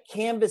blank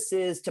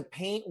canvases to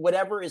paint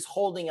whatever is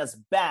holding us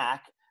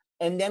back.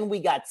 And then we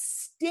got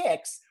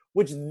sticks,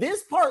 which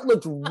this part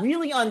looked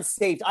really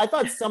unsafe. I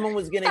thought someone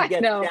was going to get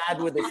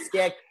stabbed with a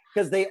stick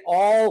because they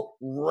all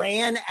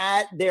ran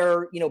at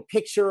their,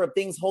 picture of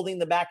things holding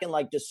them back and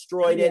like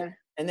destroyed it.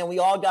 And then we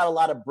all got a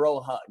lot of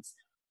bro hugs.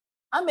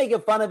 I'm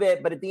making fun of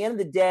it, but at the end of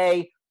the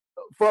day,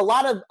 for a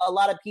lot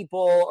of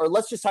people, or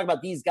let's just talk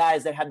about these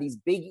guys that have these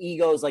big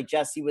egos, like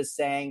Jesse was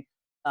saying,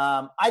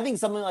 I think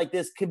something like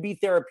this could be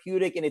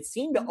therapeutic, and it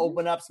seemed to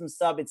open up some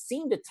stuff. It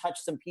seemed to touch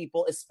some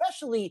people,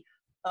 especially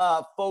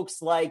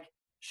folks like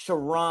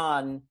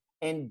Sharon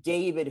and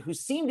David, who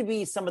seem to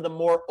be some of the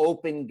more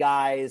open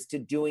guys to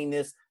doing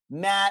this.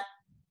 Matt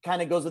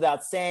kind of goes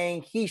without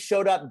saying. He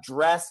showed up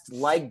dressed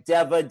like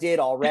Deva did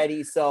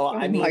already. So,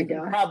 I mean, he's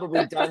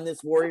probably done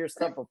this warrior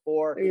stuff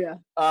before.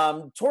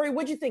 Tori,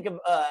 what'd you think of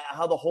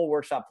how the whole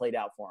workshop played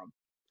out for him?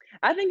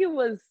 I think it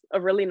was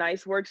a really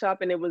nice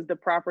workshop and it was the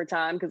proper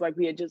time because like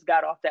we had just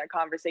got off that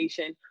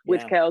conversation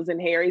with Kells and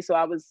Harry. So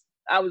I was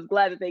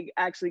glad that they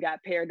actually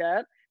got paired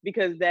up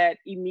because that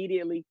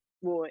immediately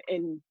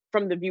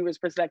from the viewer's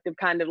perspective,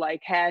 kind of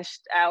like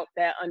hashed out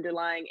that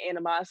underlying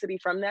animosity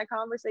from that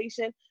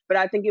conversation. But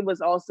I think it was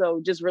also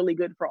just really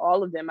good for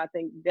all of them. I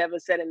think Deva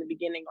said in the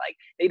beginning, like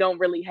they don't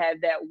really have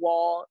that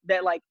wall,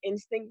 that like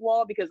instinct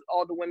wall because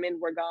all the women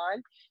were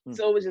gone.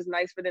 So it was just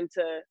nice for them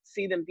to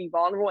see them be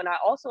vulnerable. And I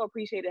also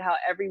appreciated how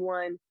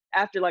everyone,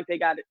 after like they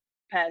got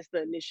past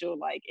the initial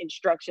like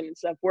instruction and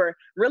stuff, were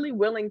really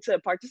willing to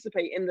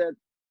participate in the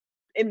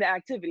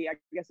activity. I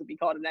guess it'd be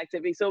called an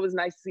activity. So it was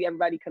nice to see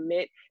everybody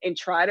commit and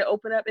try to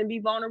open up and be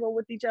vulnerable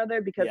with each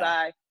other because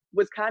I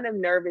was kind of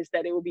nervous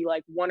that it would be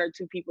like one or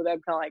two people that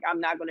would kind of like,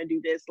 I'm not going to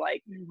do this.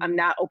 Like, I'm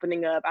not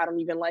opening up. I don't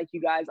even like you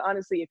guys.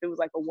 Honestly, if it was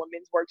like a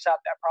women's workshop,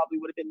 that probably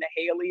would have been the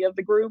Haley of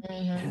the group.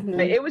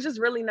 But it was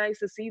just really nice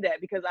to see that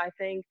because I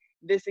think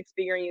this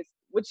experience,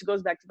 which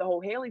goes back to the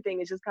whole Haley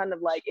thing, is just kind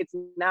of like, it's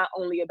not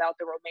only about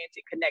the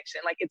romantic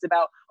connection, like it's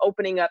about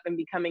opening up and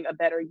becoming a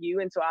better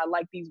you. And so I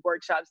like these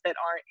workshops that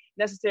aren't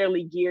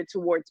necessarily geared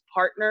towards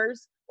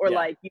partners or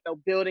like,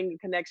 building a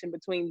connection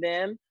between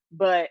them,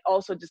 but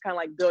also just kind of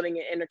like building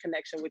an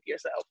interconnection with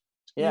yourself.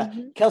 Yeah.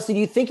 Kelsey, do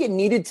you think it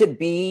needed to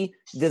be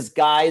this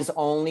guys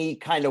only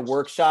kind of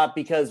workshop?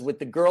 Because with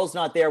the girls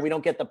not there, we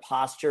don't get the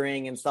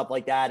posturing and stuff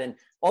like that. And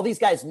all these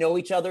guys know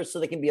each other, so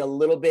they can be a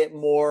little bit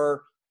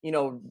more,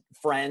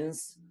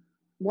 friends.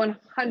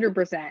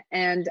 100%.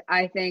 And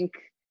I think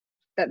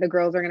that the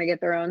girls are going to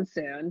get their own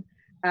soon.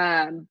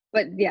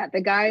 But yeah,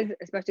 the guys,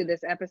 especially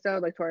this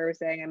episode, like Tori was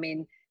saying, I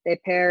mean,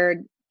 they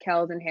paired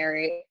Kells and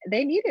Harry.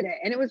 They needed it.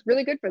 And it was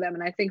really good for them.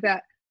 And I think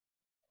that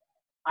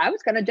I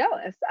was kind of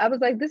jealous. I was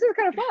like, this is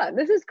kind of fun.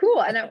 This is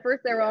cool. And at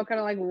first they were all kind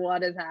of like,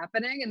 what is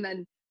happening? And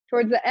then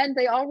towards the end,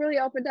 they all really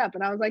opened up.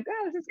 And I was like,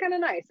 oh, this is kind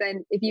of nice.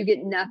 And if you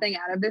get nothing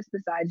out of this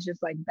besides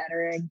just like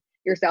bettering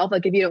yourself,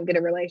 like if you don't get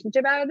a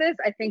relationship out of this,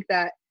 I think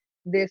that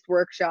this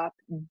workshop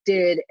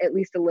did at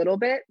least a little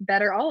bit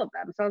better all of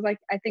them. So I was like,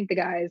 I think the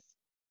guys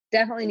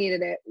definitely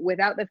needed it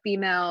without the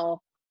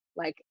females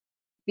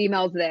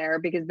there,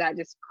 because that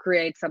just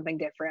creates something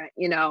different,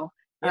 that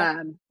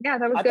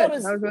was good. That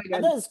was really good.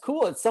 I thought it was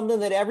cool. It's something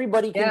that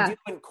everybody can do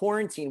in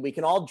quarantine. We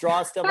can all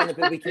draw stuff on the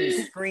page. We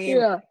can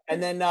scream.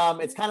 And then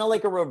it's kind of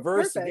like a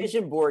reverse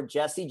vision board,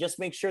 Jesse. Just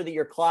make sure that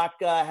your clock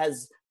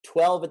has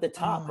 12 at the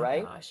top,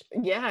 right? Gosh.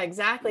 Yeah,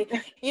 exactly.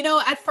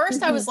 At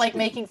first I was like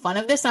making fun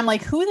of this. I'm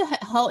like, who the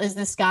hell is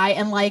this guy?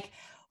 And like,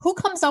 who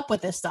comes up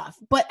with this stuff?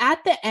 But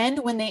at the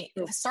end, when they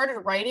started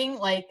writing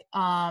like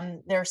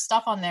their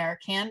stuff on their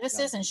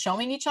canvases and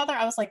showing each other,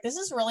 I was like, this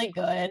is really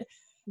good.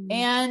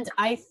 And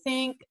I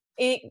think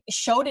it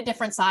showed a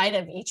different side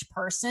of each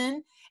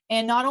person.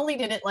 And not only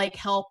did it like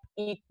help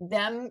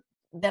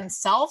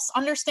themselves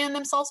understand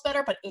themselves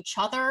better, but each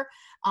other.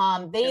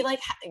 They like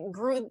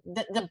grew,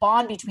 the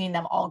bond between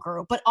them all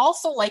grew. But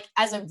also like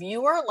as a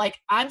viewer, like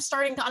I'm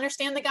starting to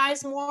understand the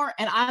guys more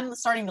and I'm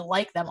starting to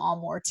like them all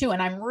more too.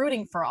 And I'm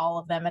rooting for all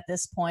of them at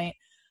this point.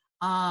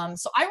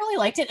 So I really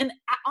liked it. And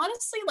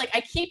honestly, like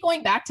I keep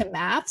going back to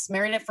Maths,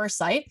 Married at First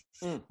Sight,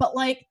 but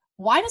like,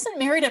 why doesn't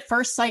Married at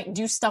First Sight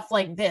do stuff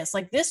like this?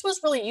 Like this was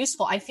really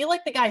useful. I feel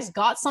like the guys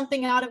got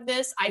something out of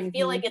this. I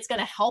feel like it's going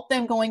to help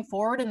them going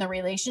forward in the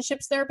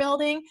relationships they're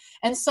building.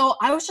 And so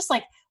I was just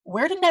like,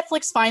 where did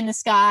Netflix find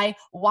this guy?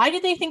 Why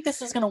did they think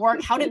this was going to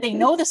work? How did they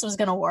know this was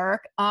going to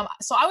work?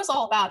 So I was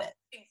all about it.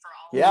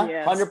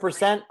 Yeah,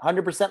 100%,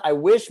 100%. I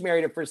wish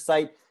Married at First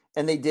Sight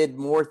and they did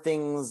more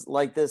things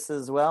like this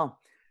as well.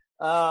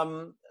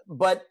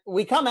 But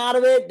we come out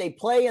of it. They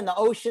play in the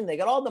ocean. They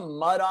got all the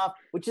mud off,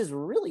 which is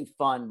really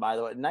fun, by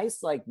the way.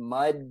 Nice, like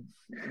mud,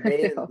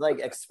 they like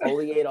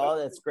exfoliate all.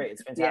 That's great.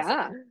 It's fantastic.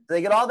 Yeah. So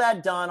they get all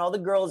that done. All the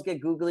girls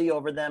get googly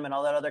over them and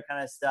all that other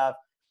kind of stuff.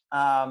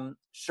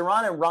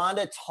 Sharon and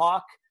Rhonda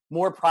talk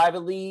more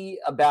privately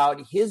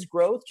about his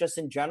growth just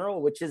in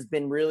general, which has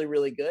been really,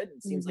 really good.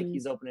 It seems like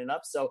he's opening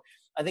up. So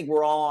I think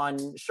we're all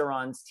on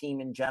Sharon's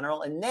team in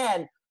general. And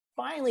then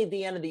finally, at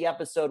the end of the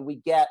episode, we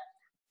get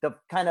the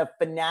kind of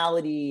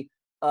finality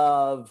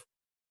of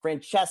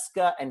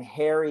Francesca and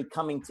Harry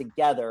coming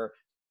together,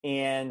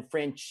 and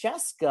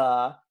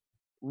Francesca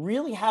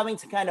really having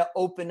to kind of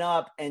open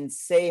up and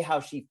say how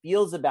she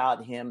feels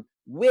about him,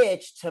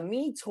 which to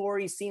me,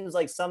 Tori, seems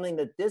like something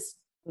that this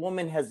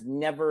woman has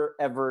never,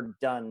 ever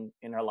done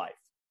in her life.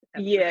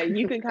 Yeah,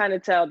 you can kind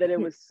of tell that it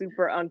was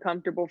super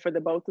uncomfortable for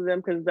the both of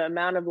them, because the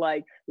amount of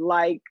that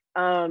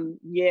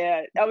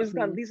was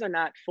these are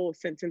not full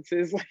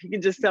sentences. Like you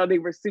can just tell they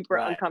were super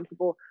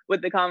uncomfortable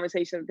with the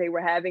conversation that they were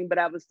having, but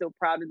I was still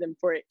proud of them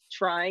for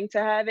trying to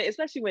have it,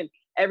 especially when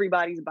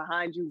everybody's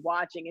behind you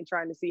watching and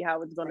trying to see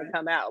how it's going to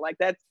come out. Like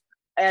that's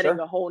adding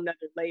a whole nother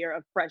layer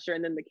of pressure,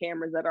 and then the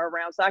cameras that are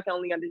around. So I can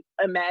only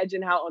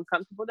imagine how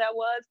uncomfortable that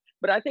was,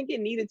 but I think it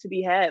needed to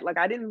be had. Like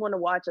I didn't want to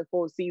watch a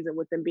full season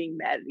with them being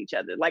mad at each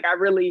other. Like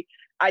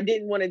I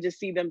didn't want to just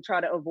see them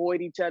try to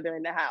avoid each other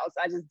in the house.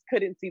 I just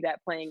couldn't see that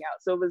playing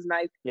out. So it was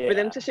nice for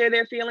them to share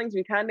their feelings.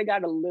 We kind of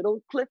got a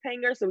little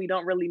cliffhanger, so we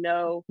don't really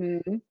know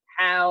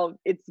how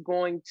it's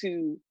going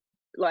to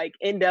like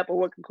end up or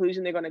what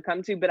conclusion they're going to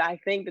come to. But I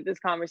think that this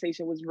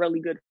conversation was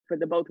really good for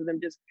the both of them,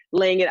 just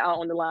laying it out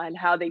on the line,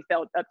 how they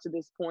felt up to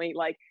this point,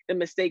 like the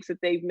mistakes that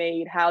they've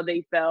made, how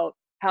they felt,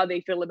 how they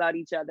feel about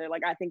each other.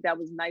 Like I think that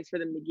was nice for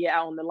them to get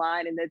out on the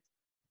line. And that's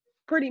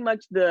pretty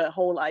much the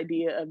whole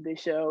idea of this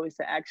show, is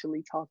to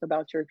actually talk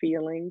about your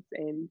feelings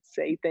and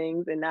say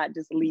things and not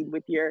just lead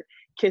with your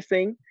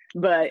kissing.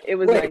 But it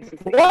was nice to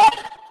see.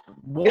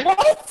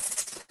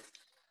 What?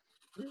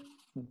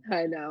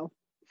 I know.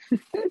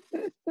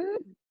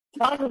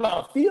 Talking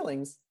about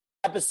feelings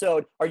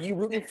episode, are you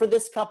rooting for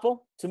this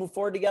couple to move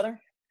forward together?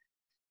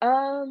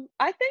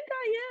 I think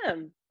I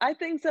am. I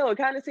think so. It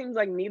kind of seems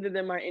like neither of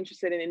them are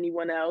interested in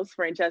anyone else.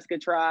 Francesca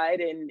tried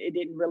and it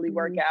didn't really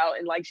work out.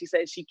 And like she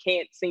said, she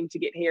can't seem to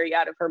get Harry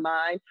out of her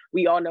mind.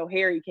 We all know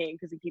Harry can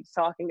because he keeps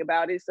talking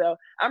about it. So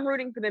I'm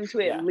rooting for them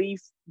to at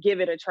least give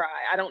it a try.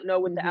 I don't know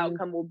what the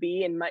outcome will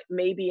be, and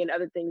maybe in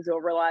other things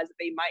they'll realize that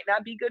they might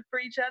not be good for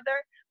each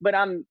other. But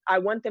I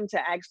want them to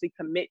actually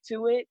commit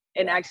to it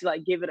and actually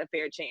like give it a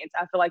fair chance.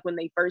 I feel like when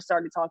they first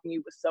started talking,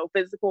 it was so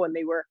physical, and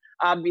they were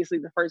obviously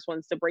the first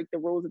ones to break the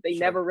rules, that they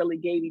never really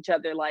gave each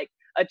other like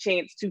a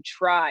chance to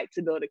try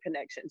to build a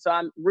connection. So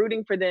I'm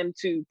rooting for them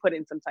to put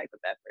in some type of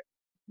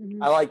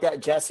effort. I like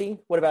that. Jesse,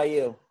 what about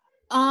you?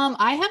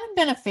 I haven't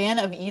been a fan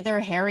of either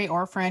Harry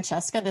or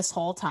Francesca this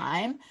whole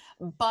time,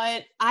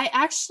 but I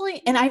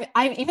actually, and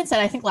I even said,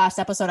 I think last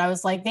episode, I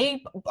was like,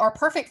 they are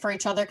perfect for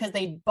each other because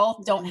they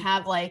both don't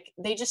have like,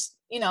 they just,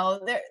 you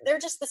know, they're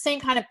just the same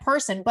kind of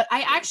person. But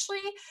I actually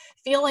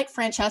feel like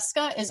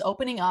Francesca is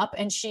opening up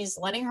and she's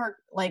letting her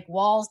like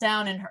walls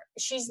down, and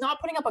she's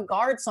not putting up a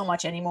guard so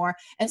much anymore.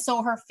 And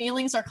so her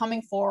feelings are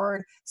coming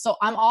forward. So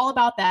I'm all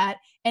about that.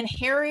 And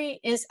Harry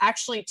is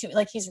actually too,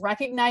 like he's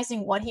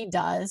recognizing what he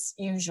does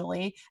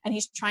usually, and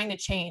he's trying to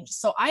change.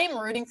 So I am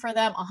rooting for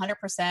them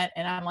 100%.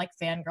 And I'm like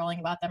fangirling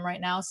about them right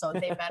now. So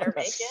they better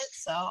make it.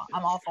 So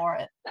I'm all for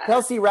it.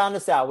 Kelsey, round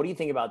us out. What do you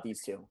think about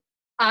these two?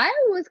 I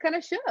was kind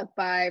of shook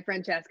by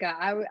Francesca.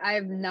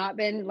 I've not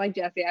been like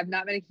Jesse. I've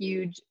not been a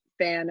huge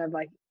fan of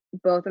like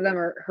both of them,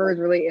 or hers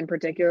really in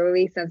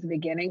particularly, since the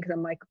beginning. Because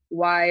I'm like,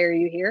 why are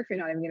you here if you're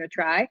not even going to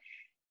try?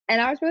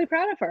 And I was really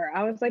proud of her.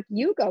 I was like,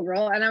 you go,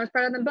 girl. And I was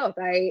proud of them both.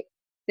 I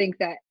think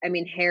that, I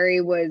mean, Harry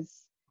was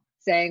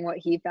saying what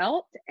he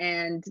felt,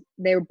 and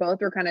they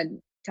both were kind of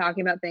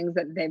talking about things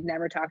that they've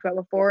never talked about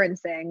before, and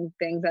saying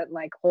things that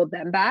like hold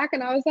them back.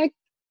 And I was like,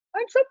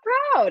 I'm so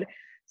proud.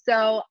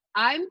 So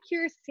I'm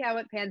curious to see how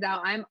it pans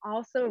out. I'm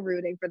also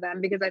rooting for them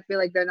because I feel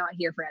like they're not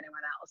here for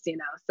anyone else, you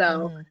know?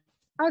 So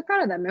I was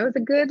proud of them. It was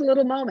a good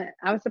little moment.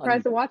 I was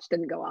surprised the watch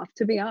didn't go off,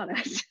 to be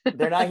honest.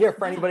 They're not here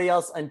for anybody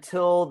else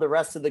until the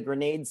rest of the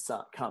grenades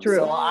come. True.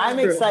 So I'm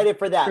excited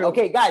for that. True.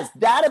 Okay, guys,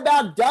 that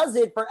about does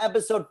it for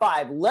episode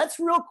 5. Let's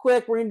real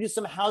quick, we're going to do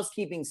some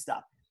housekeeping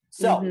stuff.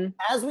 So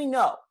as we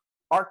know,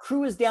 our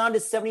crew is down to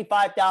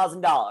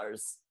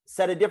 $75,000.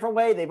 Said a different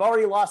way, they've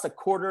already lost a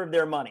quarter of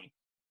their money.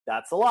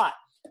 That's a lot.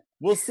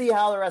 We'll see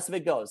how the rest of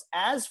it goes.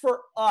 As for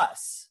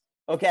us,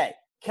 okay,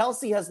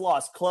 Kelsey has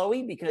lost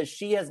Chloe because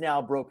she has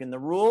now broken the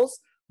rules,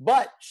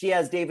 but she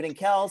has David and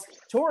Kels.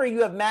 Tori,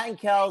 you have Matt and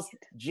Kels.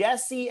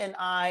 Jesse and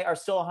I are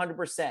still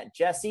 100%.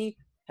 Jesse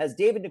has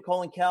David,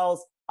 Nicole, and Kels.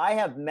 I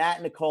have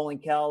Matt, Nicole,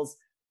 and Kels.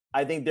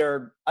 I think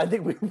we're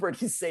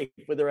pretty safe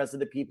with the rest of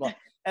the people.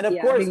 And of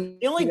course,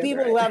 the only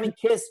people who haven't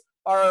kissed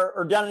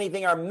or done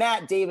anything are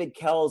Matt, David,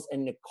 Kels,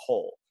 and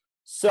Nicole.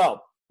 So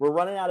we're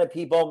running out of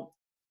people.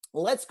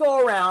 Let's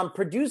go around.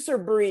 Producer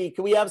Bree,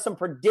 can we have some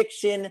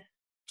prediction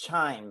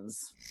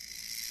chimes?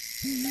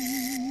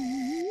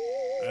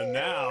 And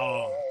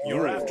now,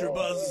 your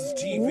AfterBuzz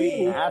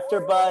TV.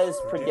 AfterBuzz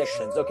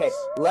predictions. Okay,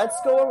 let's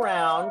go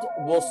around.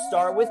 We'll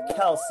start with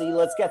Kelsey.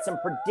 Let's get some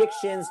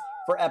predictions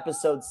for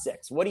episode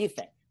 6. What do you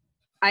think?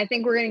 I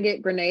think we're going to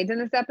get grenades in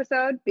this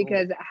episode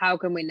because how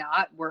can we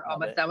not? We're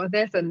almost done with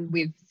this and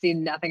we've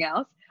seen nothing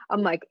else.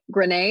 I'm like,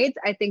 grenades.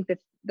 I think that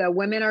the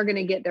women are going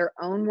to get their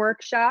own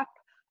workshop.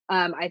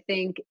 I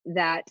think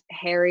that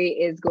Harry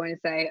is going to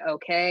say,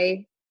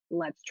 okay,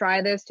 let's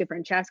try this to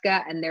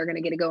Francesca, and they're going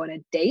to get to go on a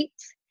date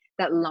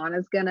that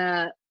Lana's going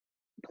to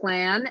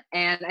plan.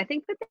 And I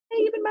think that they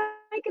even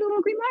might get a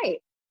little green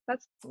light.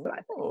 That's what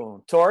I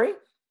think. Tori?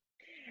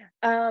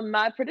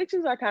 My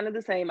predictions are kind of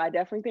the same. I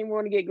definitely think we're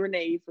going to get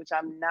grenades, which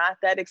I'm not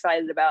that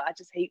excited about. I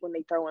just hate when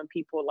they throw in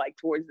people like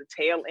towards the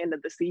tail end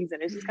of the season.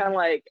 It's just kind of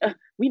like,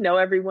 we know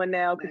everyone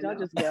now. Could y'all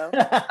just go?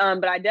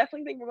 But I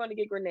definitely think we're going to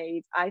get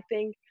grenades. I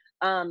think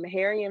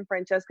Harry and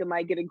Francesca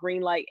might get a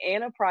green light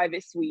and a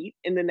private suite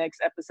in the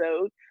next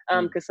episode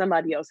because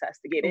somebody else has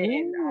to get it.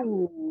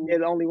 And they're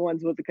the only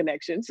ones with the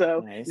connection.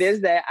 So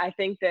there's that. I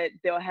think that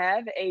they'll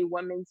have a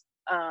women's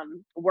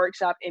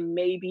workshop, and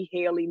maybe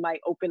Haley might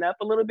open up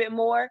a little bit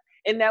more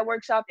in that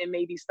workshop and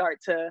maybe start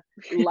to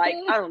like,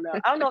 I don't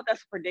know if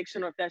that's a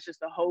prediction or if that's just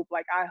a hope.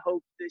 Like, I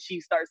hope that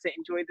she starts to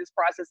enjoy this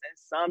process in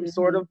some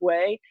sort of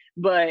way,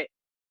 but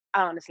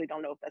I honestly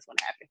don't know if that's going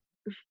to happen.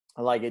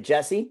 I like it.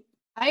 Jesse?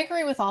 I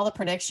agree with all the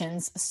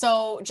predictions.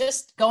 So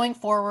just going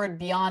forward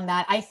beyond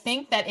that, I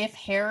think that if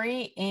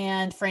Harry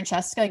and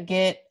Francesca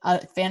get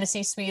a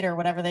fantasy suite or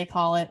whatever they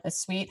call it, a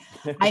suite,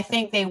 I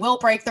think they will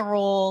break the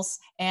rules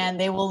and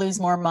they will lose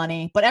more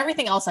money. But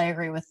everything else I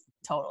agree with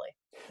totally.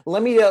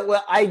 Let me,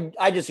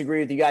 I disagree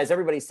with you guys.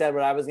 Everybody said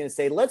what I was going to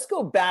say. Let's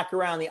go back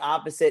around the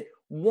opposite.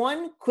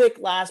 One quick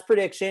last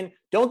prediction.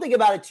 Don't think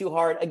about it too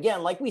hard.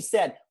 Again, like we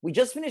said, we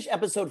just finished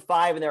episode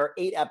 5 and there are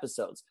 8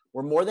 episodes.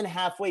 We're more than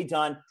halfway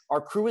done. Our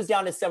crew is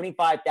down to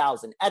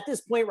 75,000. At this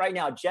point right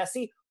now,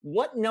 Jesse,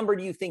 what number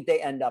do you think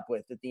they end up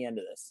with at the end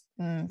of this?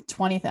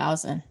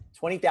 20,000.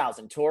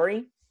 20,000.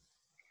 Tori?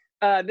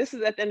 This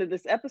is at the end of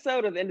this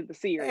episode or the end of the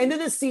series? End of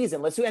the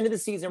season. Let's do end of the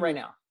season right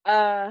now.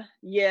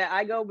 Yeah,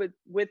 I go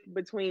with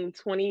between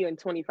 20 and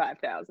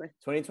 25,000.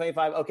 20,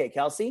 25. Okay,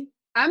 Kelsey?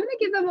 I'm going to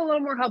give them a little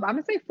more hope. I'm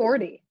going to say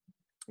 40.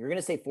 You're going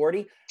to say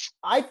 40?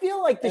 I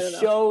feel like the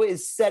show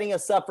is setting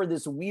us up for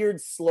this weird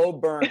slow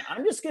burn.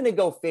 I'm just going to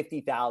go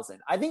 50,000.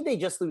 I think they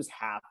just lose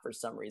half for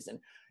some reason.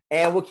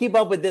 And we'll keep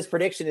up with this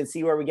prediction and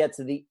see where we get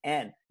to the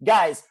end.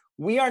 Guys,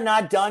 we are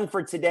not done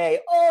for today.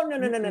 Oh,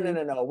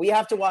 no. We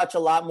have to watch a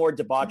lot more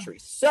debauchery.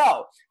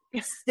 So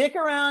stick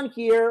around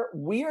here.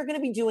 We are going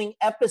to be doing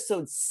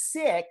episode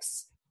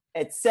 6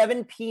 at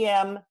 7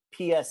 p.m.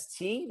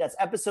 PST. That's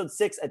episode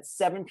 6 at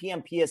 7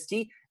 p.m. PST.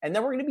 And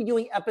then we're going to be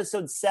doing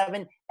episode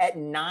 7 at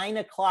 9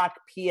 o'clock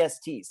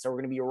PST. So we're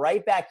going to be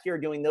right back here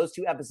doing those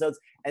 2 episodes.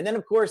 And then,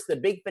 of course, the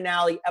big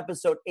finale,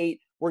 episode 8,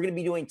 we're going to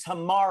be doing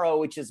tomorrow,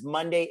 which is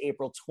Monday,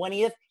 April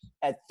 20th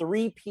at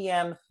 3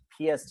 p.m.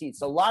 PST.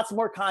 So lots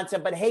more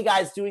content. But hey,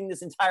 guys, doing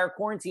this entire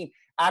quarantine,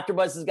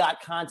 AfterBuzz has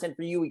got content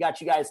for you. We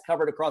got you guys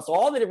covered across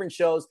all the different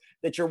shows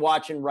that you're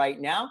watching right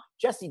now.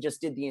 Jesse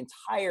just did the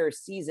entire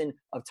season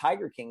of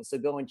Tiger King, so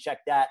go and check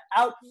that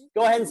out.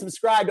 Go ahead and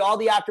subscribe to all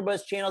the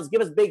AfterBuzz channels.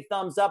 Give us big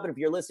thumbs up, and if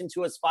you're listening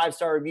to us,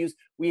 5-star reviews.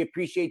 We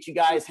appreciate you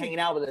guys hanging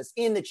out with us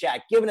in the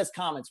chat, giving us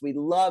comments. We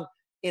love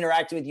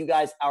interacting with you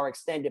guys, our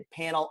extended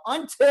panel.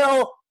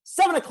 Until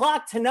 7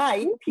 o'clock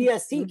tonight,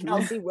 PST.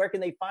 Kelsey, where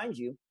can they find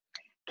you?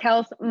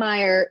 Kels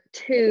Meyer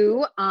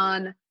 2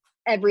 on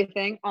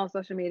everything, all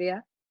social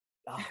media.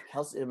 Oh,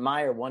 Kelsey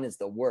Meyer 1 is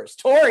the worst.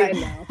 Tori! I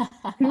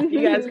know.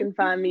 You guys can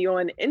find me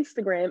on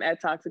Instagram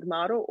at Toxic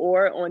Model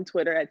or on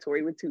Twitter at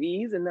Tori with 2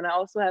 E's. And then I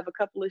also have a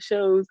couple of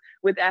shows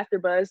with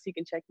AfterBuzz. So you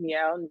can check me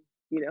out and,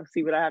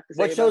 see what I have to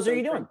say. What shows are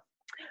you doing?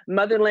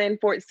 Motherland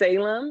Fort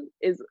Salem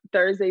is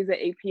Thursdays at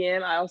 8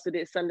 p.m. I also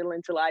did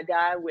Sunderland Till I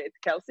Die with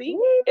Kelsey.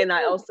 And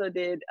I also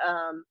did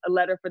A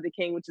Letter for the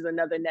King, which is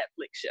another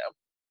Netflix show.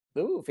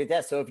 Ooh,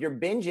 fantastic. So if you're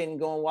binging,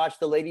 go and watch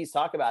the ladies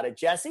talk about it.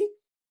 Jesse?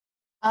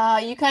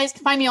 You guys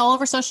can find me all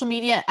over social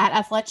media at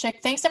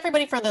Athletic. Thanks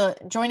everybody for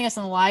joining us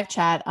in the live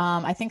chat.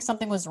 I think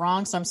something was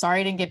wrong, so I'm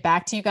sorry I didn't get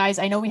back to you guys.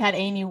 I know we had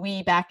Amy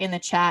Wee back in the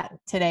chat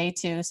today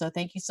too, so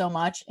thank you so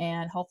much.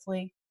 And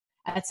hopefully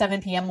at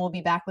 7 p.m. we'll be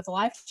back with a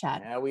live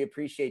chat. Yeah, we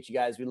appreciate you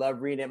guys. We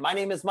love reading it. My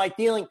name is Mike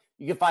Dealing.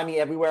 You can find me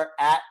everywhere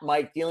at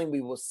Mike Dealing. We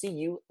will see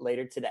you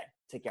later today.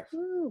 Take care.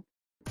 Woo.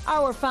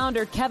 Our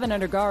founder, Kevin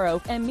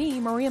Undergaro, and me,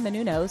 Maria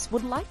Menounos,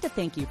 would like to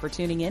thank you for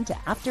tuning in to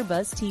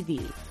AfterBuzz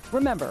TV.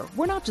 Remember,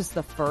 we're not just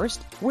the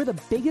first, we're the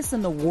biggest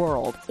in the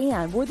world,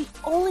 and we're the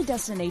only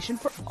destination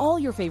for all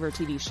your favorite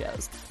TV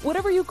shows.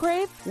 Whatever you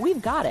crave,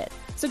 we've got it.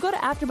 So go to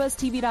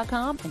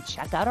AfterBuzzTV.com and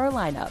check out our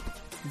lineup.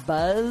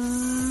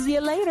 Buzz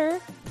you later.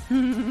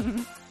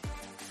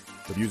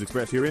 The views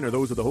expressed herein are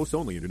those of the hosts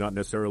only and do not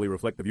necessarily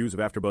reflect the views of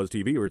AfterBuzz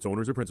TV or its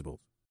owners or principals.